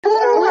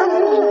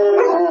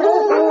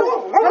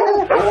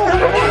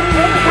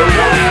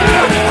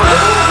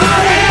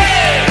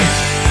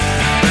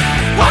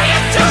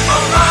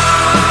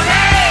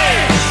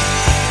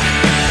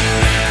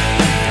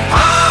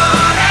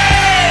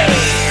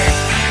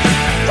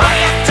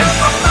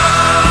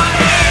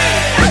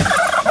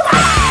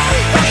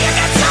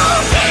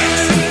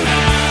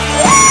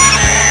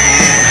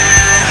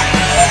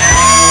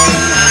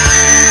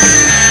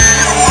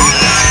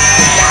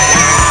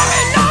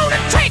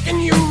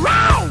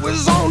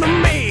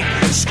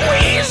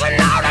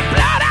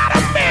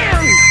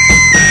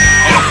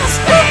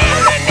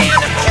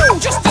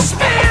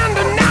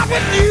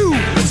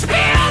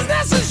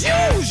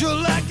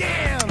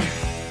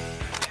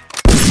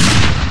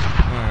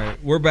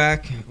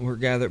back. We're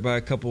gathered by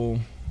a couple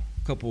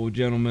of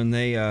gentlemen.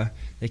 They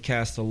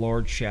cast a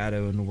large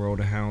shadow in the world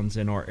of hounds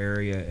in our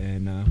area,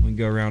 and we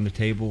go around the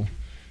table.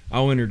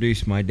 I'll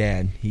introduce my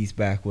dad. He's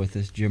back with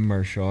us, Jim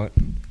Merschat.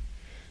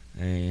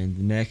 And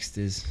the next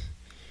is,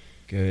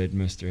 go ahead,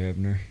 Mr.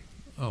 Heavner.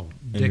 Oh,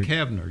 Dick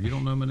Heavner. You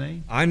don't know my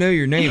name? I know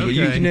your name, but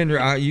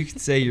Okay. you can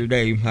say your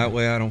name. That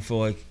way I don't feel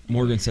like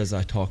Morgan says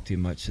I talk too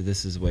much, so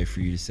this is a way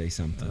for you to say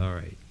something. All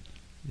right.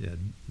 Yeah,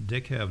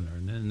 Dick Heavner.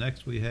 And then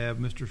next we have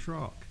Mr.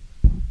 Schrock.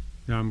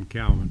 I'm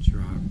Calvin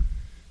Schrock.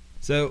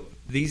 So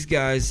these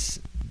guys,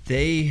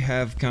 they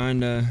have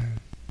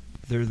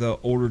they're the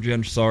older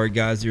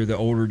they're the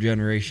older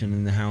generation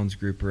in the hounds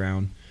group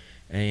around,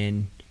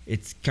 and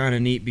it's kind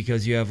of neat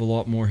because you have a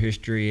lot more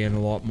history and a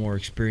lot more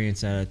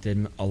experience at it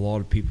than a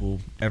lot of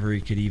people ever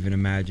could even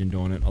imagine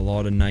doing it. A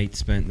lot of nights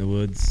spent in the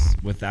woods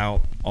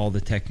without all the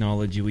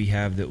technology we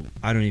have that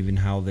I don't even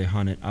know how they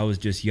hunt it. I was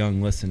just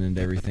young listening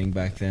to everything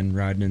back then,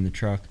 riding in the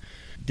truck.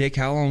 Dick,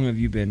 how long have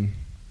you been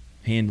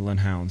handling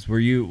hounds?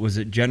 Was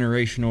it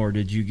generational, or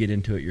did you get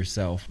into it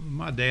yourself?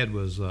 My dad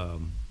was, he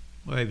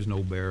was an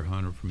old bear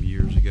hunter from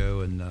years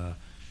ago, and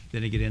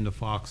then he get into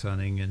fox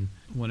hunting. And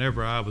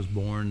whenever I was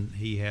born,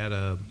 he had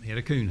a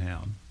coon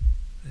hound.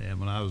 And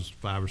when I was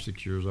 5 or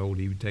 6 years old,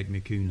 he would take me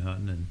coon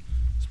hunting and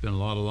spend a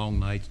lot of long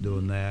nights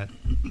doing that.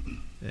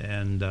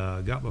 And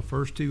got my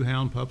first 2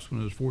 hound pups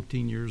when I was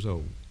 14 years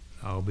old.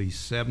 I'll be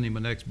 70 my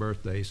next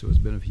birthday, so it's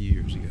been a few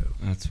years ago.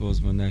 That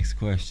was my next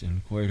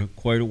question.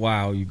 Quite a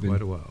while you've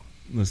been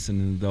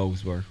listening to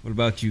dogs work. What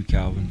about you,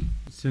 Calvin?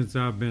 Since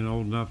I've been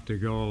old enough to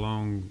go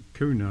along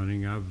coon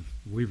hunting,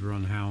 we've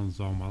run hounds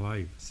all my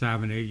life.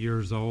 7, 8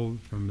 years old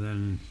from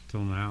then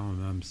till now,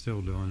 and I'm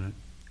still doing it.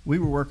 We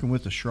were working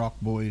with the Schrock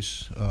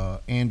boys,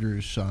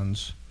 Andrew's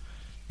sons,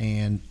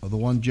 and the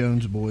one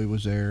Jones boy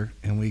was there,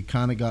 and we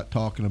kind of got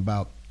talking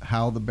about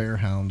how the bear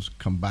hounds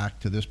come back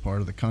to this part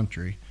of the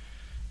country.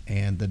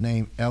 And the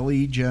name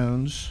L.E.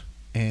 Jones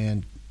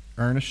and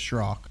Ernest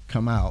Schrock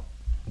come out.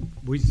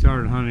 We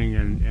started hunting,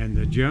 and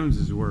the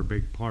Joneses were a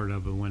big part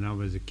of it. When I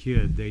was a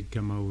kid, they'd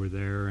come over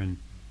there, and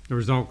there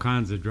was all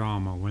kinds of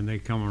drama. When they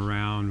come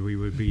around, we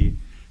would be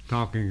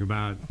talking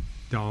about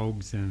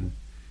dogs. And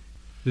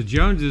the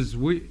Joneses,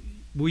 we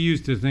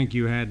used to think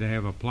you had to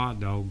have a plot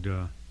dog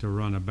to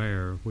run a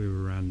bear if we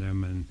were around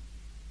them, and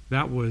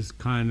that was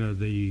kind of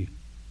the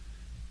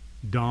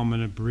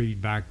dominant breed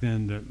back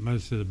then that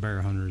most of the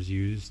bear hunters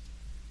used.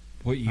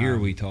 What year are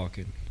we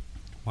talking?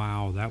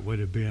 Wow, that would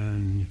have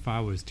been, if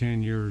I was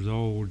 10 years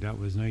old, that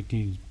was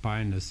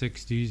probably in the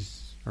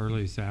 60s,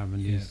 early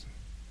 70s.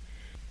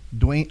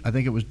 Yeah. I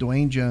think it was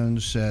Dwayne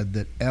Jones said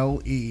that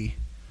L.E.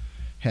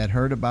 had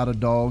heard about a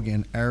dog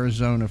in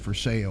Arizona for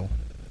sale,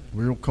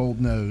 real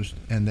cold-nosed,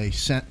 and they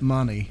sent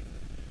money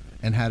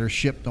and had her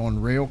shipped on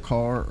rail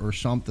car or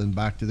something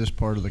back to this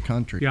part of the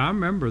country. Yeah, I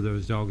remember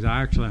those dogs. I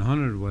actually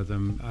hunted with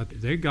them.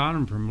 They got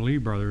them from Lee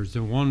Brothers.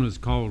 The one was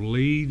called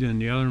Lead,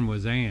 and the other one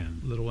was Ann.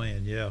 Little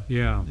Ann, yeah.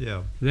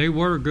 Yeah. They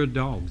were good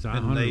dogs. I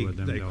hunted with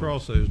them. They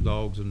crossed those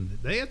dogs, and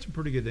they had some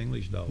pretty good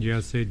English dogs.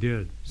 Yes, they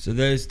did. So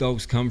those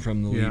dogs come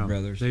from the Lee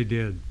Brothers. They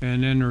did.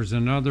 And then there's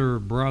another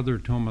brother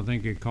to them, I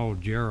think it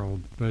called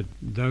Gerald, but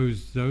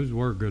those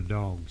were good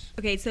dogs.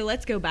 Okay, so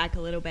let's go back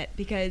a little bit,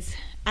 because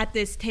at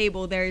this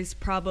table there's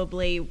probably,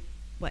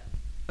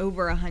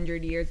 over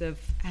 100 years of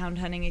hound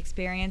hunting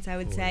experience, I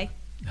would say.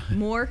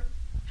 More?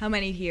 How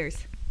many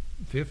years?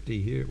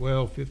 50 here.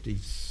 Well,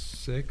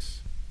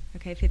 56.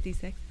 Okay,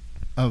 56.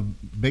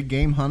 Of big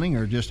game hunting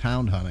or just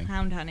hound hunting?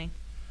 Hound hunting.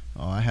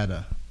 Oh, I had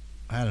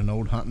an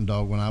old hunting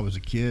dog when I was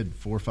a kid,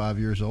 4 or 5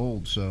 years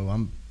old. So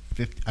I'm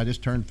 50. I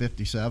just turned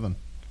 57.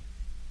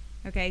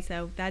 Okay,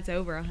 so that's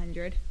over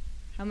 100.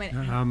 How many?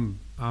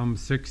 I'm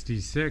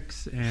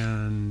 66,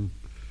 and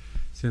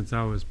since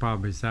I was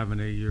probably 7,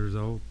 8 years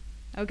old.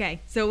 Okay,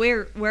 so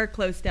we're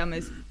close to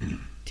almost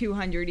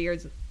 200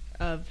 years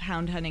of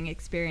hound hunting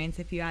experience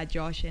if you add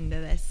Josh into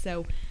this.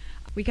 So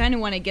we kind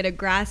of want to get a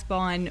grasp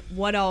on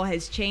what all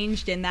has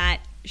changed in that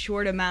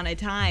short amount of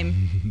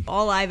time.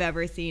 All I've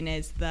ever seen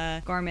is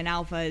the Garmin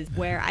Alphas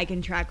where I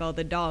can track all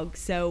the dogs.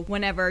 So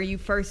whenever you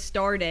first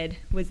started,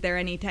 was there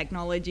any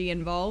technology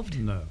involved?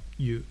 No.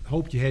 You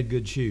hoped you had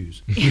good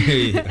shoes.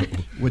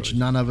 Which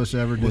none of us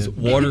ever did. Was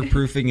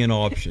waterproofing an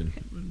option?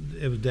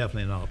 It was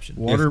definitely an option.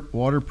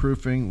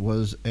 Waterproofing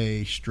was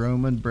a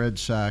Stroman bread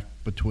sack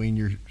between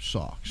your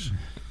socks.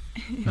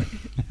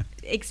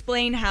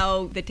 Explain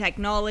how the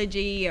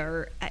technology,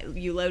 or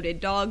you loaded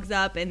dogs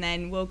up, and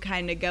then we'll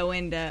kind of go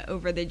into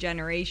over the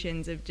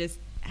generations of just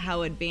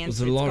how advanced Was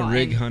there a lot of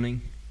rig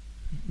hunting?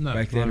 No.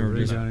 Back then, or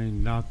rig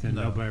hunting, nothing.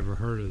 No. Nobody ever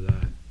heard of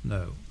that.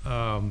 No.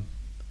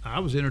 I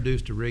was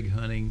introduced to rig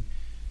hunting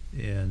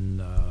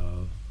in,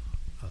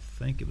 I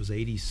think it was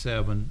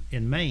 87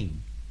 in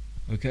Maine.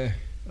 Okay.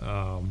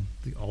 All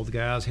the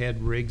guys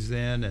had rigs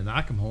then, and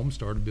I come home and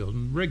started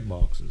building rig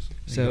boxes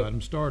and got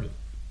them started.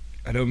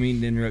 I don't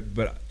mean to interrupt,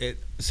 but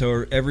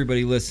so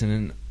everybody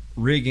listening,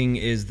 rigging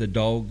is the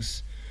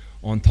dogs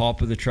on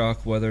top of the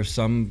truck, whether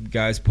some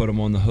guys put them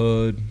on the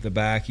hood, the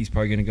back. He's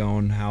probably going to go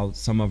on how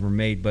some of them are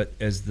made. But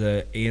as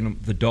the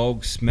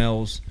dog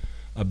smells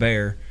a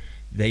bear,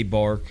 they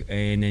bark,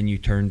 and then you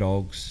turn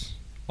dogs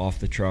off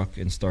the truck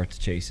and start the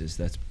chases.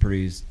 That's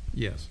pretty.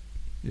 Yes.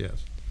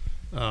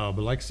 But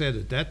like I said,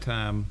 at that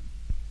time,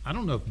 I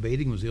don't know if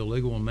baiting was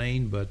illegal in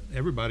Maine, but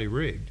everybody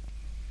rigged.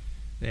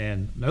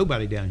 And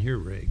nobody down here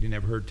rigged. You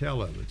never heard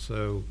tell of it.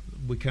 So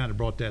we kind of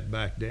brought that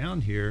back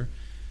down here.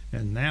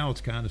 And now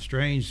it's kind of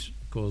strange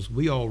because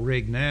we all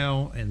rig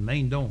now, and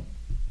Maine don't.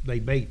 They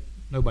bait.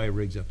 Nobody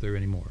rigs up there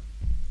anymore.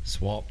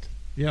 Swapped.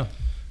 Yeah.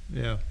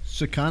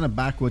 So kind of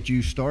back what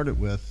you started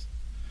with.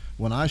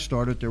 When I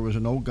started, there was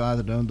an old guy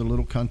that owned a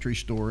little country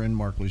store in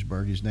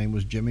Markleysburg. His name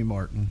was Jimmy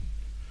Martin.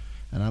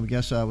 And I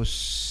guess I was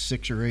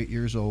 6 or 8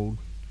 years old.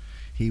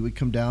 He would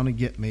come down and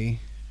get me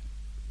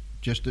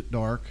just at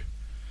dark.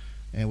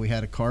 And we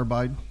had a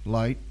carbide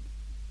light.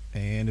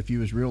 And if you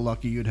was real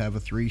lucky, you'd have a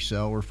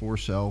 3-cell or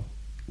 4-cell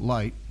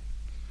light,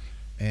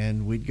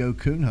 and we'd go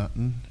coon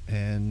hunting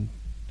and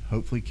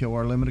hopefully kill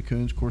our limit of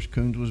coons. Of course,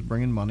 coons was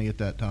bringing money at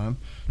that time,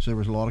 so there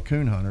was a lot of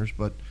coon hunters.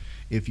 But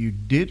if you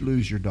did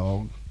lose your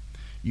dog,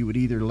 you would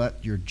either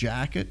let your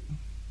jacket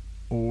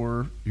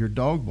or your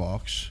dog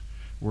box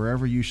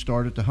wherever you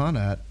started to hunt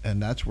at,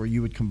 and that's where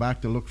you would come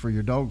back to look for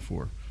your dog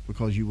for,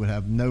 because you would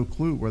have no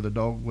clue where the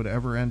dog would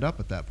ever end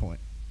up at that point.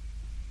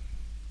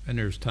 And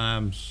there's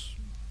times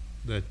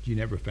that you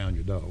never found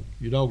your dog.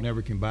 Your dog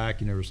never came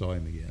back. You never saw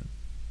him again.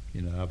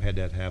 You know, I've had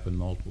that happen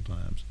multiple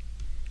times.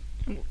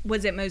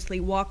 Was it mostly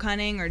walk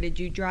hunting, or did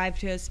you drive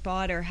to a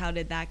spot, or how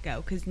did that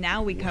go? Because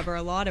now we cover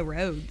a lot of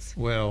roads.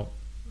 Well,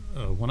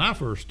 when I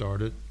first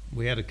started,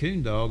 we had a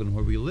coon dog, and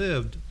where we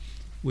lived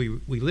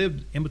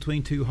in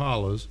between two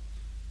hollows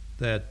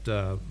that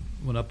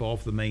went up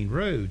off the main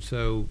road.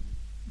 So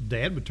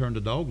Dad would turn the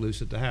dog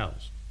loose at the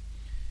house,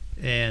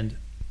 and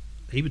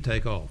he would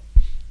take off.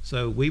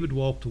 So we would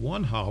walk to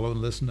one hollow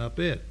and listen up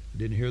it.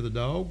 Didn't hear the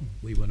dog.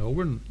 We went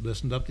over and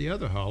listened up the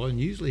other hollow, and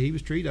usually he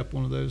was treed up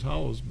one of those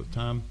hollows. But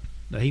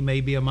now he may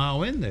be a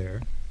mile in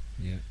there.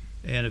 Yeah.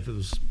 And if it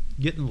was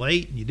getting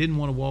late and you didn't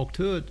want to walk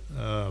to it,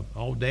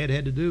 all Dad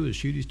had to do was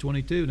shoot his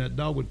 .22, and that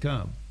dog would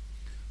come.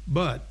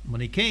 But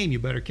when he came, you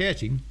better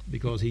catch him,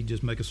 because he'd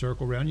just make a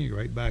circle around you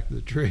right back to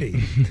the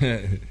tree.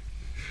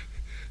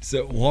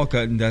 So walk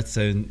hunting,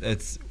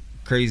 that's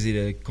crazy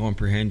to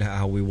comprehend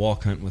how we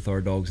walk hunt with our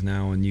dogs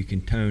now, and you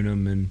can tone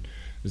them, and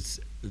it's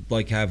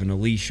like having a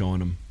leash on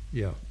them.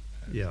 Yeah.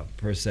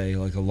 Per se,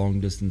 like a long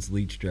distance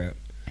lead strap.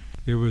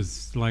 It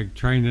was like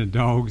training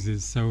dogs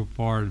is so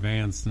far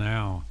advanced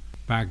now.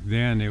 Back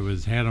then, it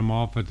was head them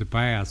off at the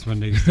pass when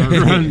they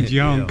started running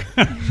junk.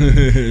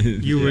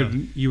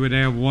 You would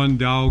have one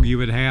dog you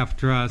would half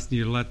trust, and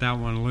you'd let that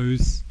one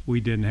loose.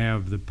 We didn't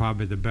have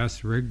probably the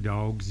best rig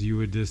dogs. You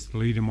would just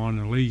lead them on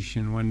a leash,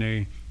 and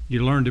when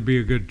you learn to be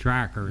a good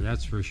tracker,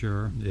 that's for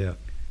sure. Yeah.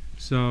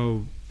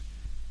 So,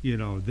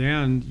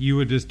 then you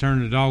would just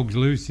turn the dogs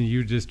loose, and you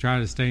would just try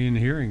to stay in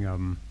hearing of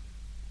them.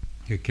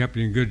 It kept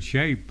you in good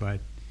shape,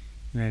 but,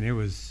 man, it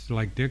was,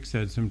 like Dick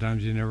said,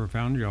 sometimes you never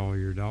found all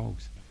your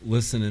dogs.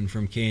 Listening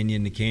from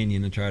canyon to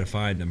canyon to try to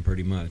find them,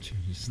 pretty much.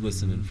 Just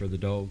listening for the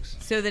dogs.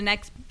 So the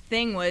next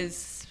thing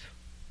was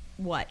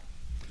what?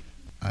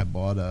 I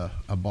bought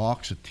a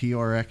box of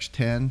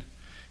TRX-10,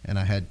 and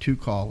I had 2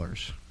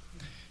 collars.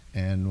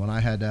 And when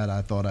I had that,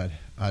 I thought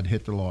I'd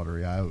hit the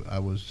lottery. I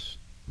was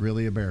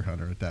really a bear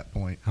hunter at that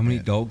point. How many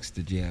dogs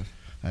did you have?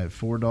 I had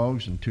 4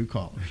 dogs and 2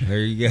 collars.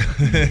 There you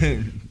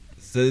go.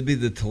 So it'd be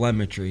the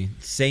telemetry.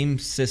 Same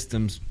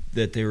systems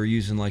that they were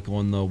using like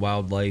on the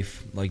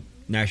wildlife, like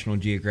National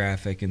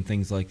Geographic and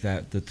things like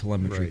that, the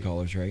telemetry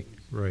collars, right?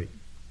 Right.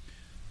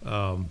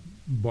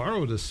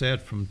 Borrowed a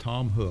set from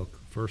Tom Hook,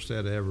 first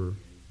set I ever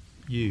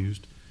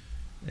used,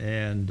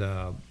 and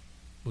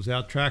was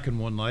out tracking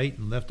one night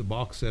and left a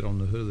box set on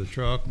the hood of the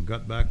truck and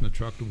got back in the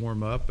truck to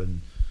warm up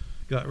and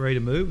got ready to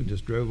move and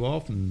just drove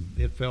off, and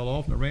it fell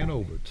off and I ran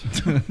over it.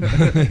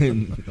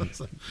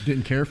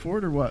 Didn't care for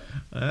it or what?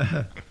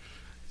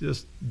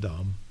 Just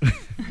dumb.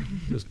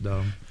 Just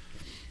dumb.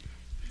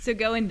 So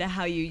go into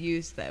how you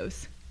use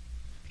those,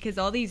 because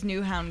all these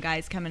new hound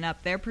guys coming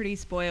up, they're pretty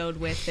spoiled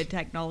with the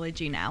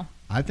technology now.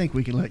 I think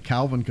we can let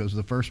Calvin, because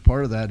the first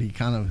part of that, he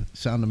kind of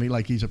sounded to me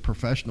like he's a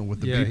professional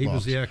with the beat box. Yeah, he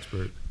was the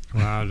expert.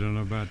 Well, I don't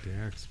know about the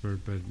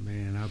expert, but,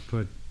 man, I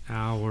put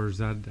hours.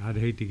 I'd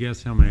hate to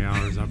guess how many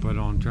hours I put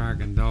on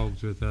tracking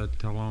dogs with that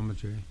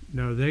telemetry.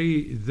 No,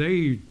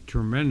 they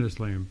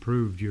tremendously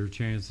improved your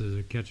chances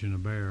of catching a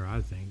bear,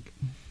 I think.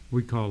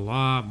 We caught a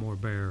lot more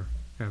bear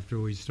after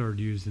we started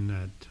using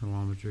that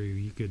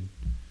telemetry.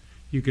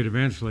 You could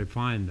eventually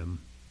find them.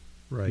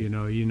 Right. You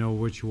know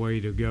which way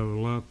to go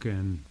look,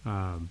 and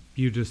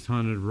you just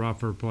hunted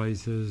rougher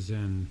places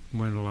and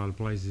went a lot of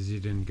places you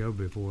didn't go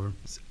before.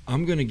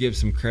 I'm going to give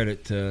some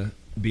credit to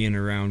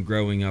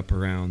growing up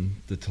around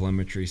the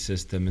telemetry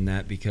system and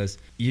that, because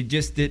you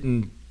just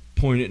didn't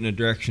point it in a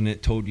direction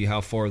that told you how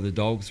far the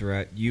dogs were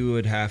at. You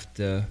would have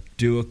to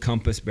do a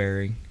compass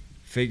bearing,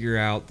 figure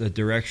out the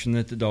direction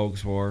that the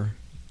dogs were,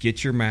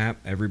 get your map.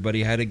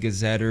 Everybody had a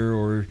gazetteer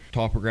or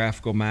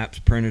topographical maps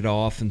printed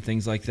off and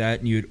things like that,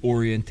 and you would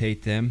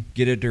orientate them,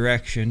 get a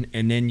direction,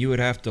 and then you would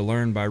have to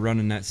learn by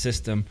running that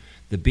system,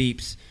 the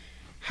beeps,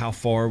 how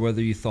far,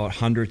 whether you thought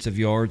hundreds of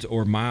yards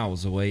or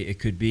miles away it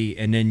could be,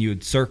 and then you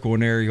would circle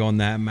an area on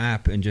that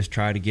map and just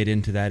try to get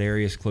into that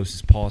area as close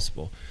as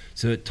possible.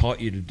 So it taught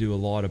you to do a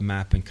lot of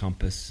map and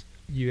compass.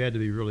 You had to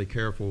be really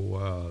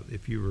careful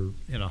if you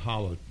were in a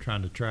hollow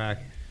trying to track,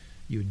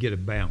 you would get a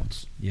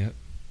bounce. Yep.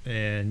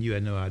 And you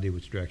had no idea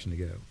which direction to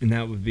go. And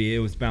that would be, it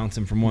was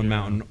bouncing from one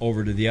mountain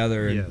over to the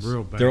other, and Yes.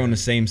 Real bad. they're on the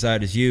same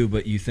side as you,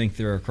 but you think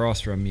they're across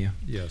from you.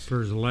 Yes.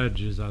 For his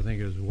ledges, I think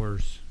it was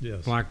worse.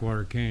 Yes.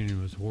 Blackwater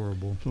Canyon was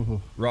horrible.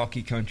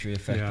 Rocky country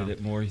affected Yeah.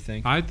 it more, you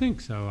think? I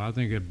think so. I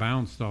think it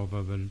bounced off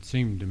of it. It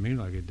seemed to me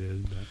like it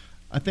did. But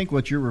I think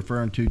what you're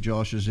referring to,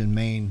 Josh, is in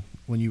Maine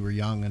when you were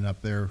young and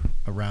up there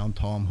around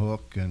Tom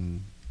Hook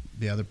and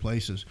the other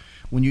places.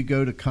 When you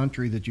go to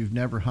country that you've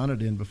never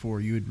hunted in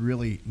before, you would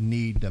really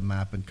need a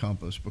map and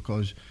compass,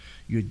 because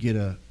you'd get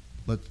a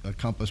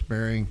compass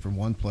bearing from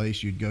one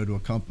place, you'd go to a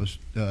compass,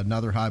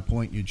 another high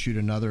point, you'd shoot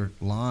another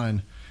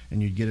line,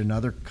 and you'd get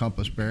another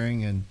compass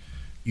bearing, and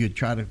you'd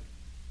try to,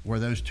 where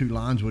those two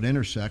lines would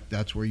intersect,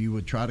 that's where you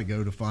would try to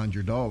go to find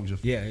your dogs.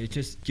 Yeah, it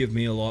just give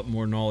me a lot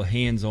more knowledge,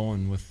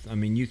 hands-on with, I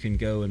mean, you can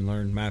go and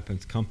learn map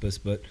and compass,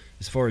 but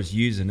as far as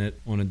using it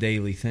on a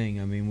daily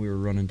thing, I mean, we were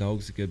running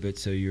dogs a good bit,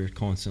 so you're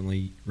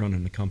constantly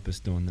running the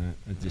compass doing that.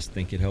 I just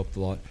think it helped a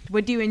lot.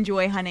 What do you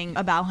enjoy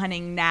about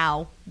hunting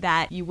now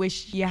that you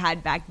wish you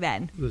had back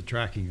then? The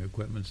tracking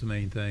equipment's the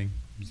main thing.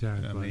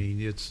 exactly. I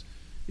mean,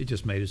 it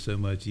just made it so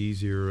much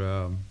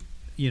easier.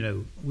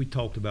 We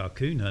talked about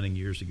coon hunting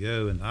years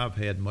ago, and I've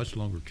had much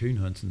longer coon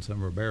hunts than some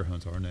of our bear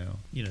hunts are now.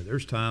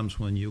 There's times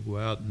when you go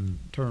out and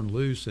turn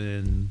loose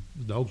and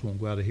the dogs won't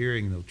go out of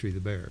hearing and they'll tree the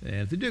bear. And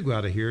if they do go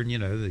out of hearing,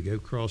 they go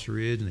across the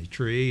ridge and they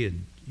tree,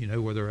 and you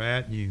know where they're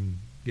at, and you can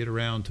get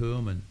around to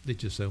them, and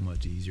it's just so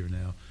much easier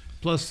now.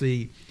 Plus,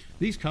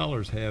 these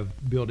collars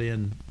have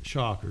built-in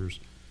shockers.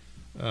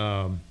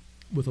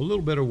 With a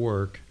little bit of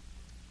work,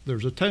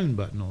 there's a tone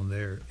button on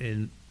there,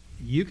 and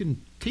you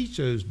can teach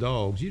those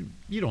dogs. You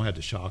don't have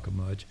to shock them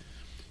much.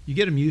 You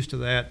get them used to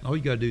that. All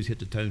you got to do is hit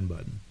the tone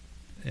button,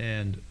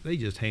 and they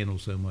just handle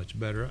so much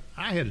better.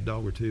 I had a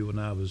dog or two when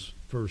I was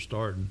first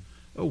starting.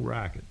 Old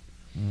Racket.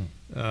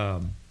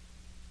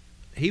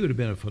 He would have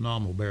been a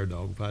phenomenal bear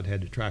dog if I'd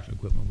had the tracking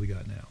equipment we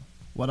got now.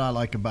 What I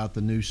like about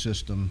the new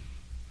system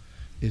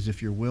is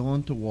if you're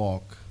willing to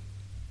walk,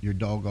 your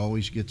dog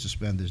always gets to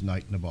spend his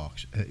night in the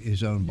box,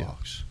 his own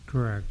box.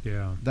 Correct,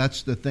 yeah.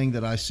 That's the thing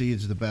that I see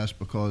is the best,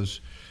 because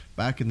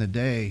back in the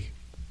day,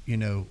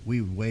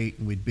 we would wait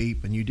and we'd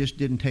beep, and you just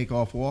didn't take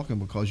off walking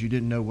because you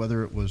didn't know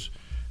whether it was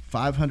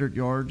 500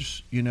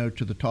 yards,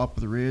 to the top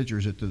of the ridge, or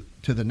is it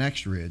to the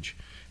next ridge.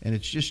 And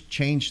it's just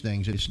changed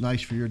things. It's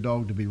nice for your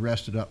dog to be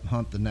rested up and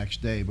hunt the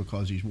next day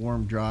because he's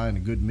warm, dry, and a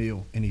good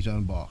meal in his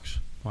own box.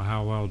 Well,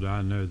 how well do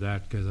I know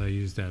that? Because I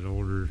use that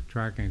older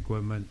tracking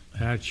equipment.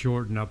 That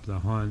shortened up the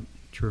hunt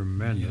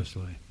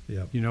tremendously.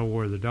 Yep. You know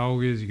where the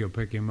dog is, you go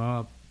pick him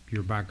up,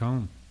 you're back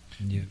home.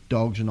 Yeah.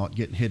 Dogs are not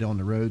getting hit on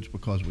the roads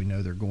because we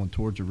know they're going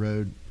towards a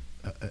road.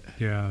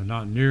 Yeah,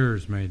 not near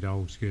as many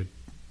dogs get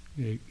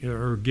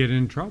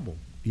in trouble.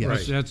 Yes.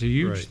 Right. That's a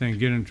huge Right. thing.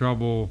 Get in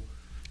trouble.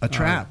 A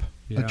trap.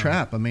 Yeah. A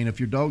trap. I mean, if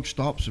your dog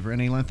stops for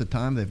any length of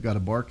time, they've got a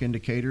bark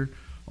indicator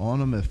on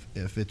them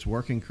if it's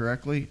working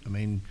correctly. I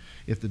mean,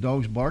 if the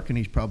dog's barking,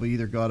 he's probably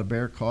either got a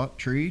bear caught,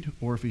 treed,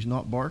 or if he's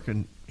not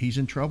barking, he's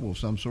in trouble of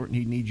some sort and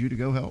he needs you to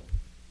go help.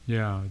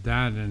 Yeah,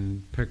 that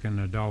and picking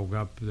a dog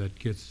up that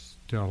gets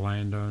to a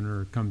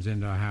landowner, comes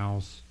into a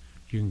house,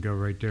 you can go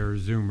right there,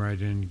 zoom right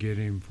in and get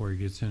him before he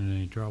gets in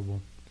any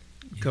trouble.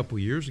 A couple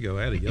of years ago,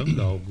 I had a young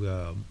dog.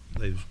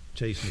 They was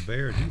chasing a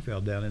bear, and he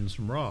fell down into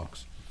some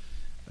rocks.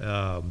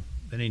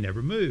 And he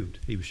never moved.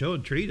 He was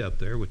showing treat up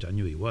there, which I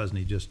knew he wasn't.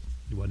 He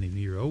wasn't even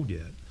a year old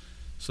yet.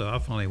 So I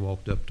finally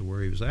walked up to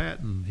where he was at,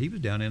 and he was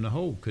down in a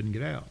hole, couldn't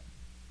get out.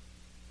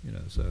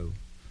 So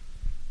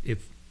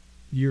if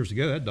years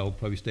ago, that dog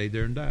probably stayed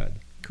there and died.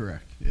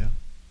 Correct. Yeah.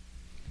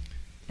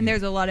 And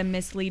there's a lot of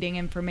misleading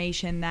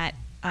information that,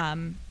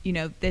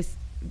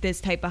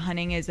 this type of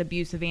hunting is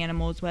abuse of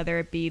animals, whether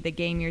it be the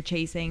game you're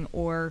chasing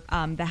or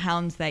the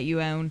hounds that you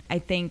own. I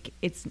think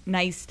it's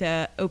nice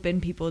to open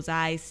people's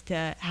eyes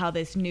to how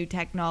this new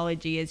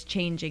technology is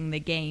changing the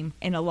game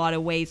in a lot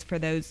of ways for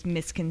those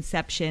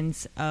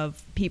misconceptions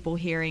of people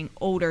hearing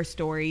older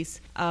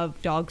stories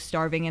of dogs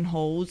starving in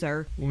holes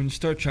or... When you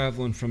start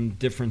traveling from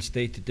different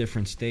state to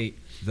different state,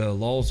 the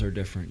laws are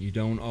different. You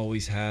don't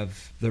always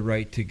have the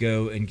right to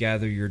go and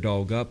gather your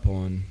dog up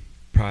on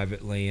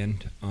private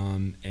land,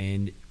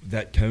 and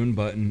that tone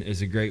button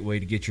is a great way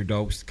to get your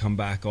dogs to come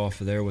back off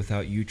of there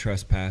without you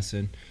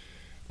trespassing.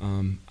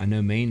 I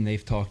know Maine,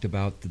 they've talked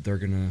about that they're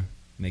going to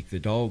make the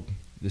dog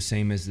the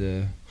same as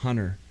the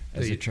hunter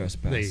as a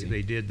trespassing.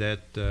 They did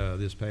that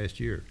this past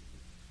year.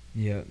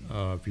 Yeah.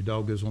 If your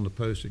dog goes on the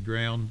posted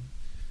ground,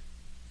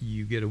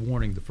 you get a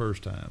warning the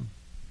first time,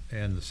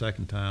 and the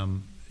second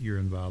time you're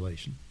in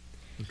violation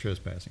of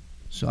trespassing.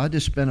 So I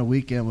just spent a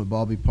weekend with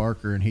Bobby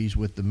Parker, and he's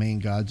with the Maine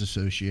Guides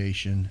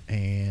Association,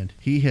 and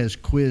he has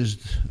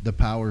quizzed the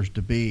powers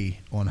to be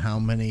on how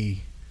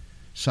many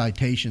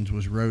citations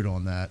was wrote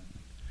on that,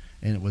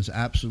 and it was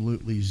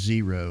absolutely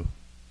 0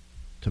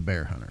 to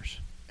bear hunters.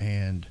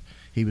 And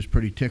he was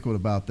pretty tickled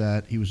about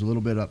that. He was a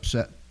little bit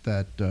upset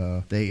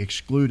that they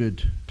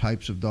excluded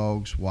types of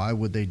dogs. Why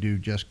would they do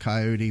just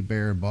coyote,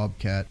 bear, and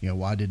bobcat?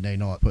 Why did they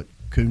not put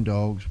coon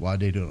dogs? Why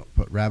did they don't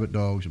put rabbit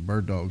dogs and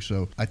bird dogs?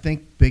 So I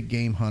think big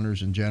game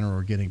hunters in general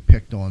are getting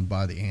picked on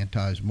by the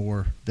antis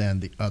more than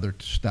the other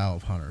style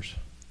of hunters.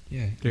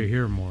 Yeah, They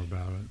hear more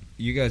about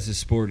it. you guys'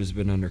 sport has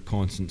been under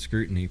constant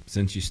scrutiny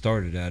since you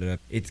started at it.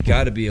 It's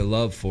got to be a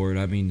love for it.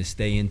 I mean, to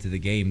stay into the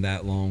game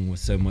that long with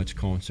so much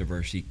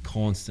controversy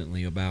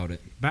constantly about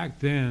it. Back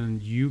then,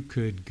 you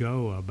could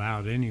go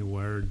about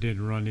anywhere,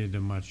 didn't run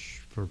into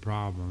much for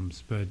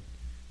problems. But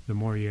the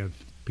more you have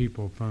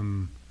people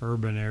from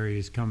urban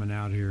areas coming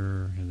out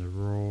here in the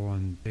rural,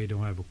 and they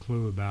don't have a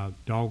clue about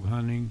dog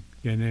hunting,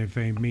 and if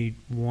they meet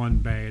one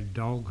bad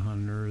dog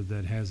hunter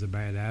that has a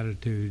bad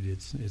attitude,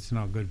 it's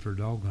not good for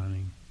dog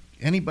hunting.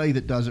 Anybody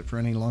that does it for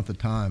any length of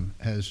time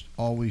has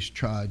always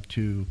tried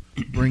to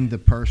bring the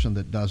person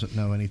that doesn't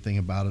know anything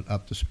about it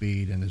up to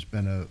speed, and has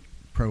been a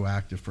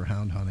proactive for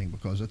hound hunting,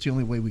 because that's the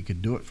only way we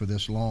could do it for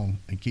this long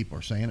and keep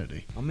our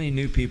sanity. How many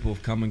new people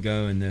have come and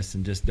go in this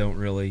and just don't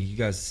really, you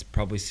guys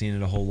probably seen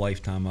it a whole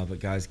lifetime of it.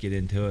 Guys get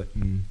into it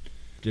and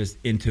just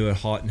into it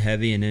hot and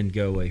heavy and then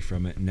go away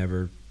from it and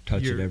never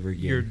touch it ever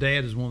again. Your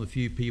dad is one of the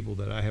few people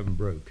that I haven't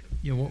broke.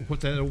 You know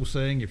what that old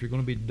saying, if you're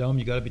going to be dumb,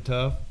 you got to be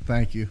tough?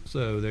 Thank you.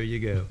 So there you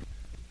go.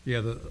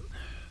 Yeah,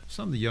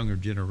 some of the younger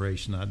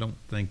generation I don't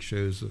think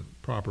shows a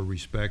proper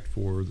respect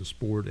for the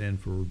sport and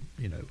for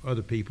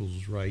other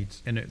people's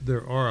rights. And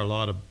there are a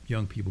lot of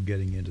young people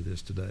getting into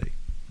this today.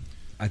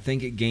 I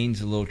think it gains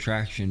a little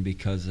traction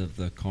because of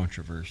the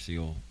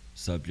controversial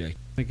subject.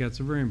 I think that's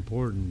very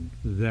important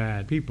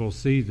that people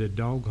see that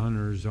dog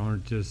hunters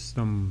aren't just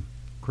some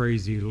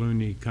crazy,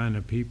 loony kind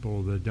of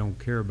people that don't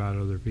care about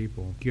other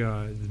people.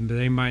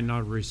 They might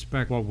not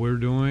respect what we're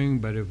doing,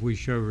 but if we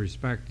show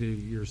respect,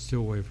 you're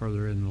still way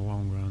further in the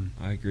long run.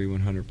 I agree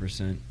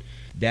 100%.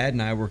 Dad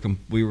and I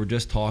we were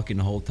just talking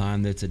the whole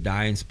time that it's a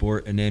dying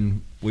sport, and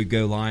then we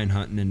go lion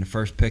hunting, and the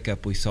first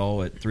pickup we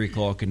saw at 3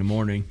 o'clock in the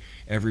morning,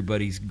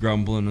 everybody's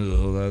grumbling,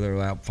 oh,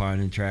 they're out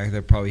finding track,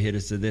 they'll probably hit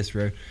us to this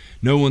road.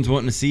 No one's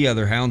wanting to see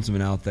other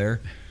houndsmen out there.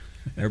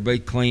 Everybody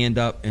claned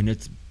up, and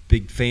it's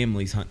big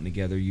families hunting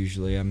together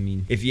usually. I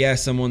mean, if you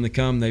ask someone to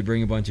come, they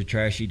bring a bunch of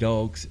trashy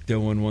dogs.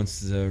 Dylan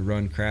wants to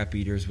run crap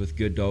eaters with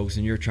good dogs,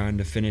 and you're trying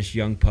to finish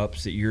young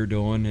pups that you're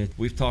doing.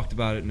 We've talked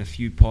about it in a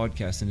few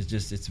podcasts, and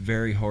it's a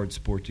very hard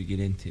sport to get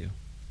into.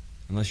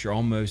 Unless you're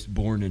almost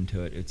born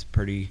into it, it's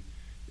pretty...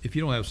 If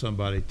you don't have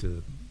somebody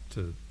to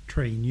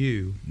train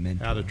you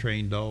mental. How to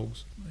train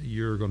dogs,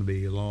 you're going to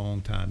be a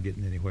long time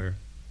getting anywhere.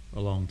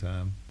 A long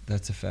time.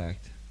 That's a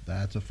fact.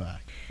 That's a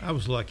fact. I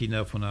was lucky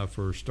enough when I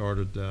first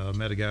started. I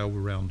met a guy over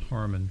around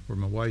Harmon, where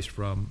my wife's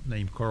from,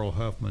 named Carl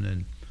Huffman,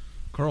 and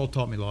Carl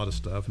taught me a lot of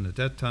stuff. And at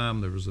that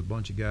time, there was a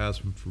bunch of guys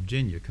from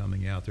Virginia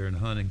coming out there and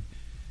hunting,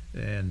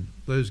 and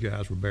those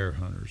guys were bear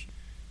hunters.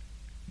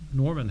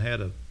 Norman had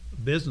a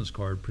business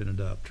card printed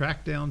up,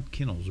 Track Down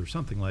Kennels or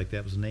something like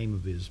that was the name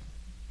of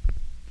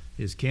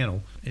his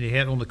kennel, and he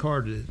had on the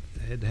card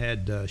it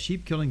had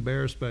sheep killing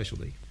bear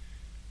specialty.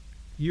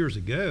 Years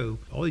ago,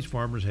 all these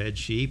farmers had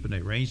sheep, and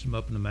they ranged them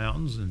up in the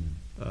mountains, and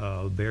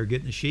bear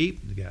getting the sheep,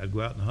 the guy would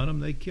go out and hunt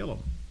them, they'd kill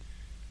them.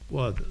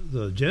 Well,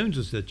 the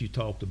Joneses that you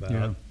talked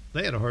about,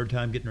 they had a hard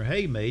time getting their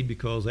hay made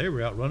because they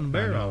were out running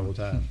bear all the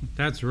time.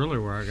 That's really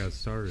where I got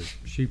started.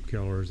 Sheep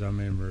killers. I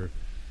remember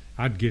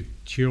I'd get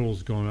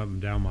chills going up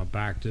and down my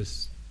back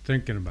just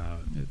thinking about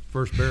it. The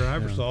first bear I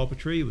ever saw up a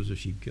tree was a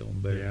sheep killing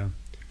bear. Yeah.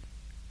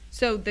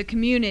 So the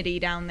community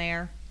down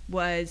there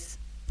was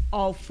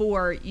all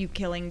for you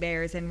killing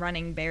bears and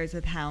running bears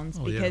with hounds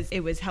because it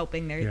was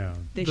helping the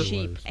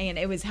sheep and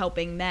it was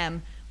helping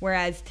them.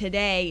 Whereas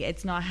today,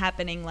 it's not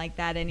happening like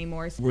that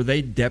anymore. Were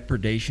they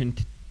depredation?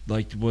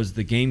 Like, was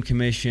the Game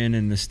Commission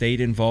and the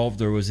state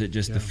involved, or was it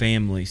just the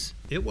families?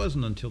 It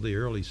wasn't until the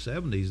early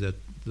 70s that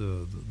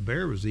the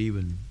bear was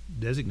even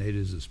designated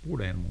as a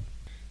sport animal.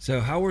 So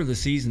how were the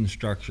seasons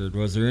structured?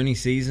 Was there any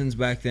seasons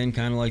back then,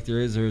 kind of like there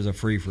is, or was it a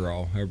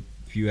free-for-all? Or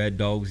if you had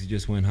dogs, you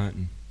just went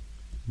hunting?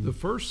 The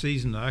first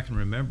season I can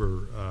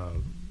remember,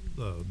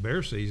 the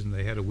bear season,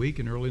 they had a week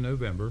in early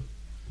November,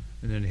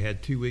 and then they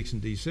had 2 weeks in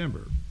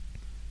December.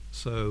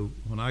 So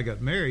when I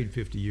got married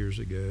 50 years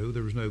ago,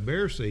 there was no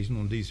bear season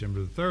on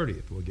December the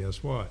 30th. Well,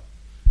 guess what?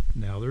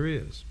 Now there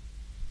is.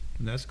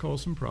 And that's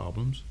caused some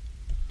problems.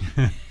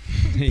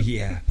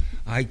 Yeah,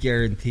 I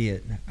guarantee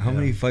it. How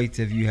many fights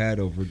have you had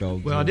over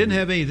dogs? Well, I didn't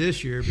have any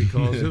this year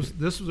because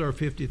this was our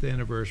 50th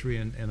anniversary,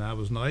 and I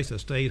was nice. I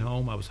stayed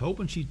home. I was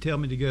hoping she'd tell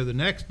me to go the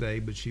next day,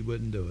 but she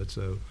wouldn't do it,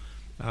 so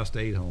I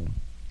stayed home.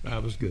 I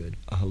was good.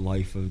 A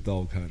life of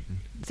dog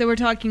hunting. So we're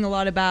talking a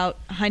lot about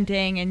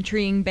hunting and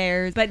treeing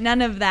bears, but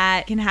none of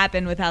that can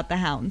happen without the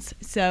hounds.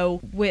 So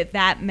with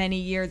that many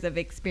years of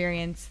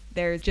experience,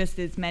 there's just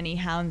as many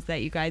hounds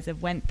that you guys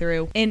have went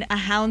through. In a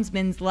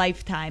houndsman's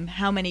lifetime,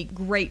 how many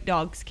great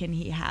dogs can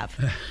he have?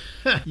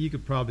 You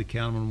could probably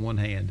count them on one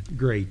hand.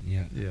 Great.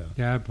 Yeah.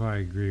 Yeah, I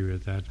probably agree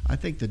with that. I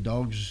think the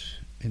dogs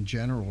in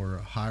general are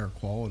a higher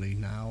quality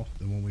now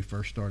than when we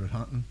first started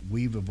hunting.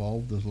 We've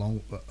evolved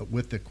along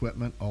with the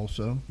equipment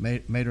also,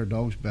 made our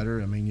dogs better.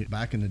 I mean,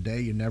 back in the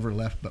day, you never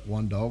left but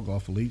one dog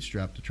off a lead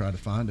strap to try to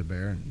find a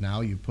bear. And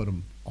now you put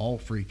them all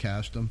free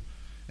cast them,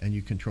 and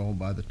you control them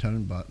by the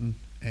tone button.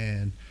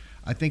 And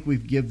I think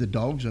we've give the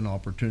dogs an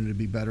opportunity to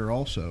be better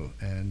also.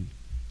 And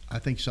I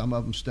think some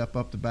of them step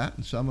up to bat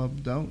and some of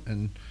them don't.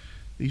 And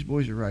these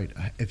boys are right.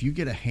 If you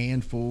get a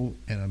handful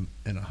in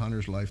a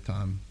hunter's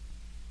lifetime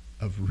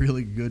of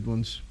really good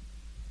ones,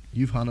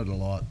 you've hunted a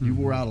lot. You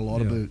wore out a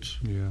lot of boots.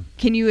 Yeah.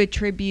 Can you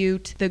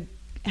attribute the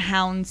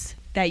hounds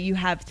that you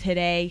have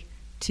today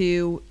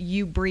to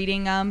you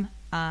breeding them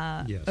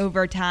Yes.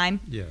 over time?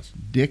 Yes.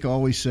 Dick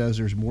always says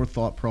there's more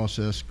thought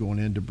process going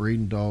into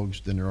breeding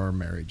dogs than there are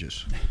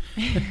marriages.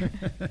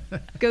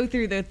 Go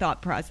through the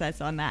thought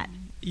process on that.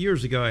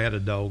 Years ago, I had a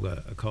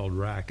dog called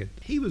Racket.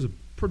 He was a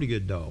pretty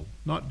good dog.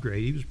 Not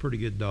great. He was a pretty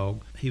good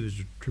dog. He was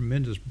a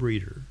tremendous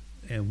breeder.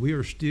 And we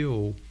are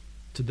still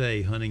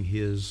today hunting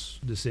his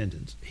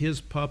descendants.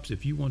 His pups,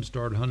 if you want to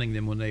start hunting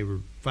them when they were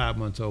 5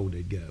 months old,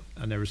 they'd go.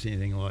 I never seen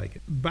anything like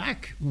it.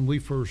 Back when we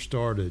first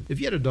started, if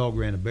you had a dog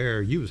ran a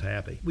bear, you was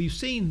happy. We've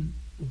seen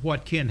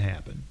what can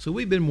happen. So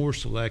we've been more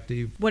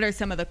selective. What are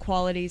some of the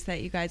qualities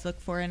that you guys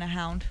look for in a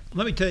hound?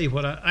 Let me tell you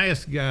what I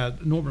asked a guy,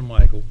 Norman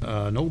Michael,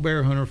 an old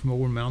bear hunter from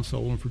over in Mount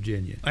Solon,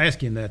 Virginia. I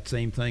asked him that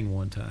same thing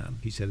one time.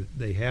 He said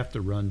they have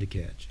to run to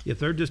catch. If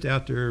they're just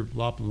out there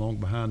lopping along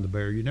behind the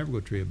bear, you're never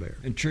going to tree a bear.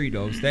 And tree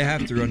dogs, they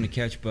have to run to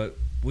catch, but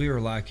we are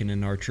lacking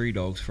in our tree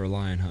dogs for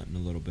lion hunting a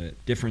little bit.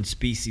 Different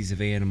species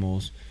of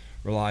animals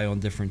rely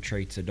on different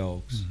traits of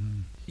dogs.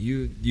 Mm-hmm.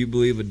 You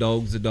believe a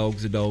dog's a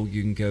dog's a dog,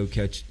 you can go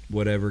catch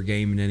whatever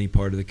game in any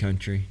part of the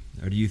country?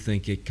 Or do you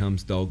think it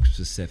comes dog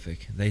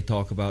specific? They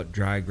talk about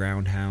dry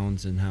ground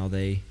hounds and how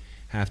they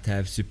have to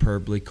have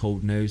superbly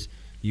cold nose.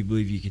 You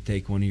believe you could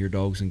take one of your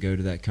dogs and go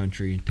to that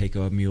country and take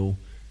a mule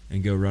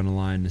and go run a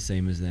lion the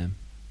same as them?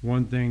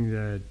 One thing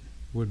that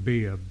would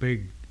be a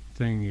big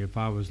thing if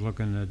I was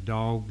looking at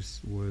dogs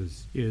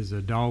is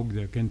a dog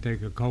that can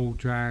take a cold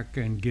track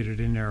and get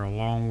it in there a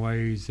long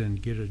ways and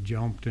get it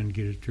jumped and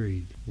get it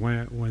treed.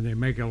 When they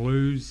make a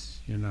lose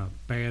in a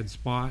bad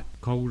spot,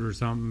 cold or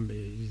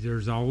something,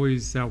 there's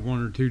always that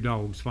one or two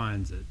dogs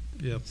finds it.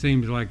 Yep.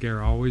 Seems like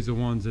they're always the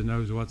ones that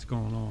knows what's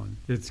going on.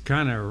 It's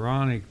kind of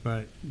ironic,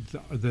 but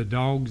the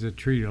dogs that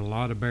treat a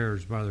lot of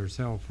bears by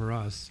themselves for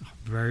us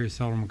very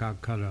seldom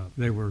got cut up.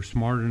 They were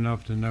smart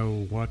enough to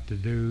know what to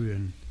do,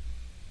 and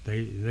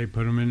they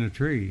put them in a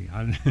tree.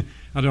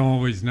 I don't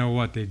always know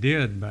what they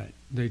did, but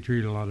they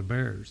treat a lot of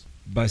bears.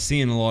 By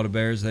seeing a lot of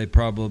bears, they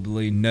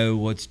probably know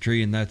what's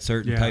treeing that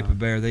certain type of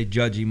bear. They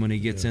judge him when he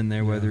gets in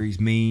there, whether he's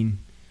mean,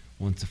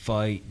 wants to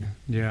fight.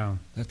 Yeah.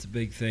 That's a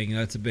big thing.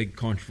 That's a big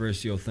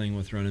controversial thing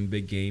with running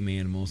big game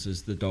animals,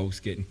 is the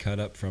dogs getting cut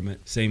up from it.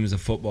 Same as a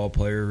football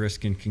player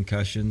risking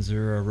concussions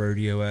or a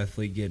rodeo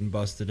athlete getting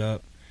busted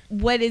up.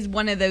 What is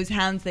one of those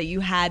hounds that you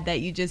had that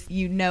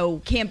you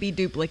know can't be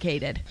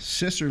duplicated?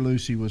 Sister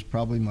Lucy was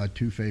probably my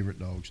two favorite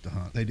dogs to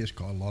hunt. They just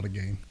caught a lot of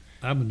game.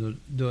 I've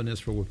been doing this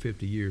for over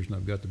 50 years, and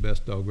I've got the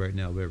best dog right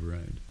now I've ever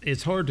owned.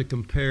 It's hard to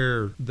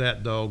compare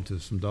that dog to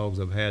some dogs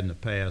I've had in the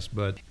past,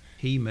 but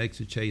he makes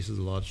the chases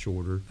a lot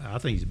shorter. I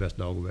think he's the best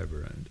dog I've ever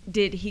owned.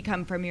 Did he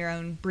come from your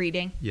own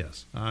breeding?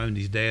 Yes. I owned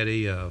his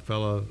daddy. A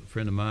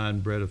friend of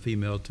mine, bred a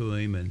female to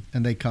him,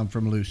 And they come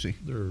from Lucy.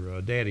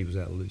 their daddy was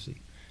out of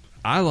Lucy.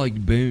 I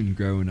liked Boone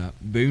growing up.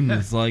 Boone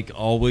was like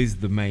always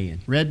the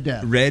man. Red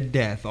Death. Red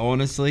Death,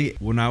 honestly.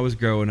 When I was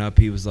growing up,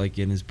 he was like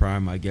in his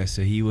prime, I guess.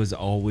 So he was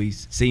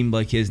always, seemed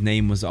like his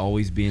name was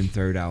always being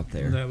thrown out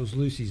there. That was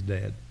Lucy's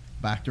dad.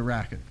 Back to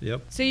Racket.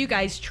 Yep. So you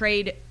guys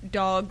trade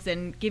dogs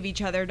and give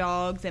each other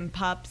dogs and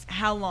pups.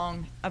 How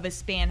long of a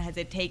span has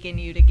it taken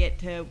you to get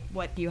to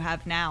what you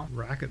have now?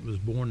 Racket was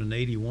born in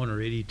 81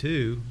 or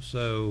 82,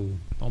 so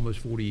almost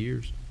 40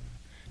 years.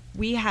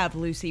 We have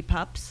Lucy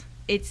pups.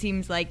 It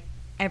seems like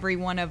every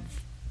one of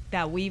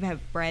that we have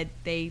bred,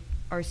 they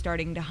are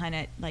starting to hunt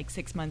at like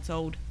 6 months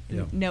old,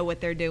 Yeah. know what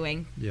they're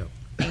doing. Yeah.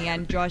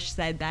 And Josh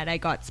said that I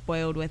got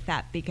spoiled with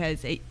that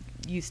because it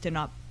used to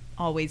not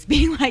always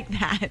be like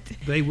that.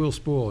 They will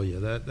spoil you.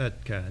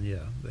 That kind,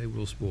 yeah. They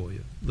will spoil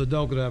you. The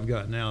dog that I've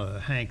got now,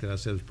 Hank, that I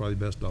said was probably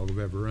the best dog I've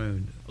ever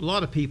owned. A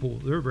lot of people,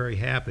 they're very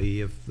happy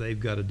if they've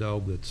got a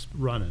dog that's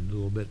running a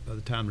little bit by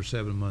the time they're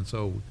 7 months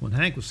old. When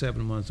Hank was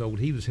 7 months old,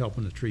 he was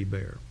helping the tree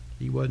bear.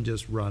 He wasn't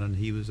just running,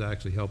 he was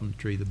actually helping to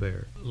tree the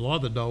bear. A lot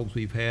of the dogs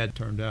we've had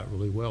turned out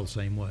really well the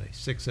same way.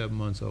 6, 7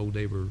 months old,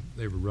 they were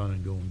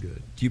running, going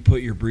good. Do you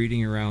put your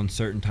breeding around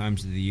certain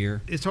times of the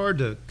year? It's hard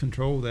to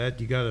control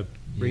that. You got to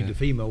breed the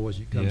female as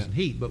it comes in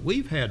heat. But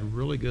we've had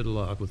really good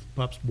luck with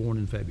pups born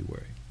in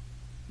February.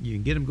 You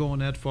can get them going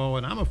that far,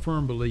 and I'm a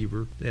firm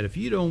believer that if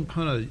you don't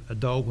hunt a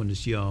dog when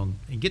it's young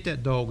and get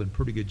that dog in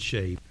pretty good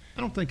shape,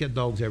 I don't think that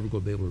dog's ever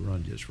going to be able to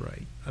run just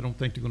right. I don't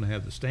think they're going to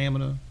have the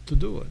stamina to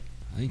do it.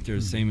 I think they're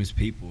the same as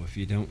people. If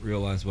you don't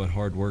realize what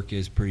hard work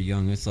is pretty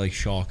young, it's like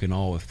shock and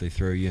awe if they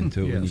throw you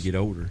into it when you Yes. get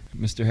older.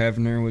 Mr.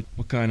 Heavner,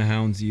 what kind of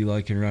hounds do you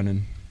like in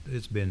running?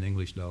 It's been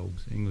English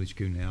dogs, English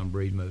coonhound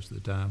breed most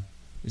of the time.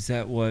 Is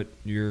that what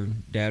your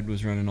dad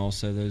was running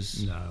also,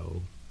 those?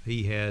 No,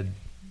 he had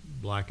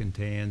black and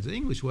tans. The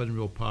English wasn't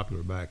real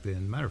popular back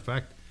then. Matter of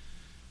fact,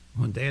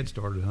 when Dad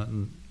started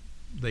hunting,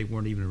 they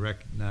weren't even a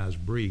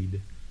recognized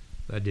breed.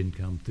 That didn't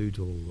come through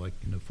till like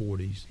in the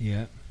 40s.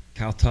 Yeah.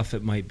 How tough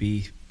it might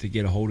be to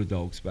get a hold of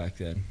dogs back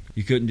then.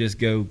 You couldn't just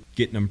go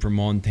getting them from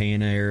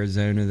Montana,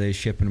 Arizona. They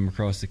shipping them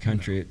across the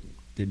country. No. It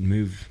didn't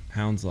move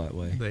hounds that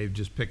way. They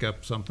just pick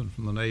up something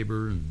from the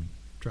neighbor and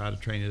try to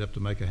train it up to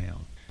make a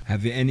hound.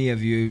 Have any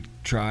of you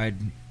tried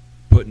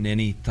putting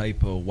any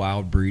type of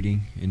wild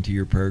breeding into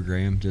your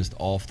program, just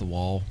off the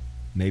wall?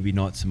 Maybe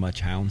not so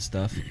much hound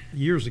stuff.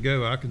 Years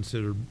ago, I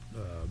considered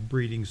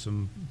breeding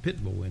some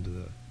pit bull into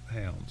the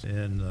hounds.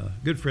 And a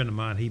good friend of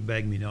mine, he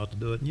begged me not to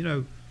do it. And, you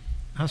know,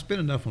 I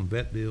spent enough on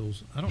vet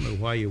bills. I don't know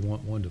why you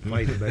want one to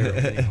fight a bear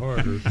any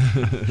harder.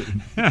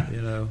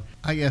 You know.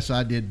 I guess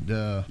I did.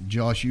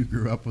 Josh, you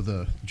grew up with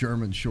a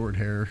German short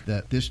hair.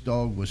 That this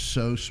dog was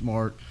so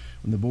smart.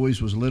 When the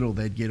boys was little,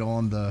 they'd get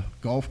on the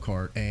golf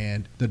cart,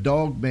 and the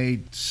dog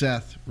made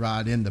Seth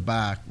ride in the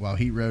back while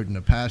he rode in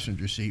the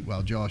passenger seat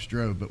while Josh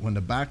drove. But when the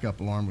backup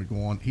alarm would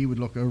go on, he would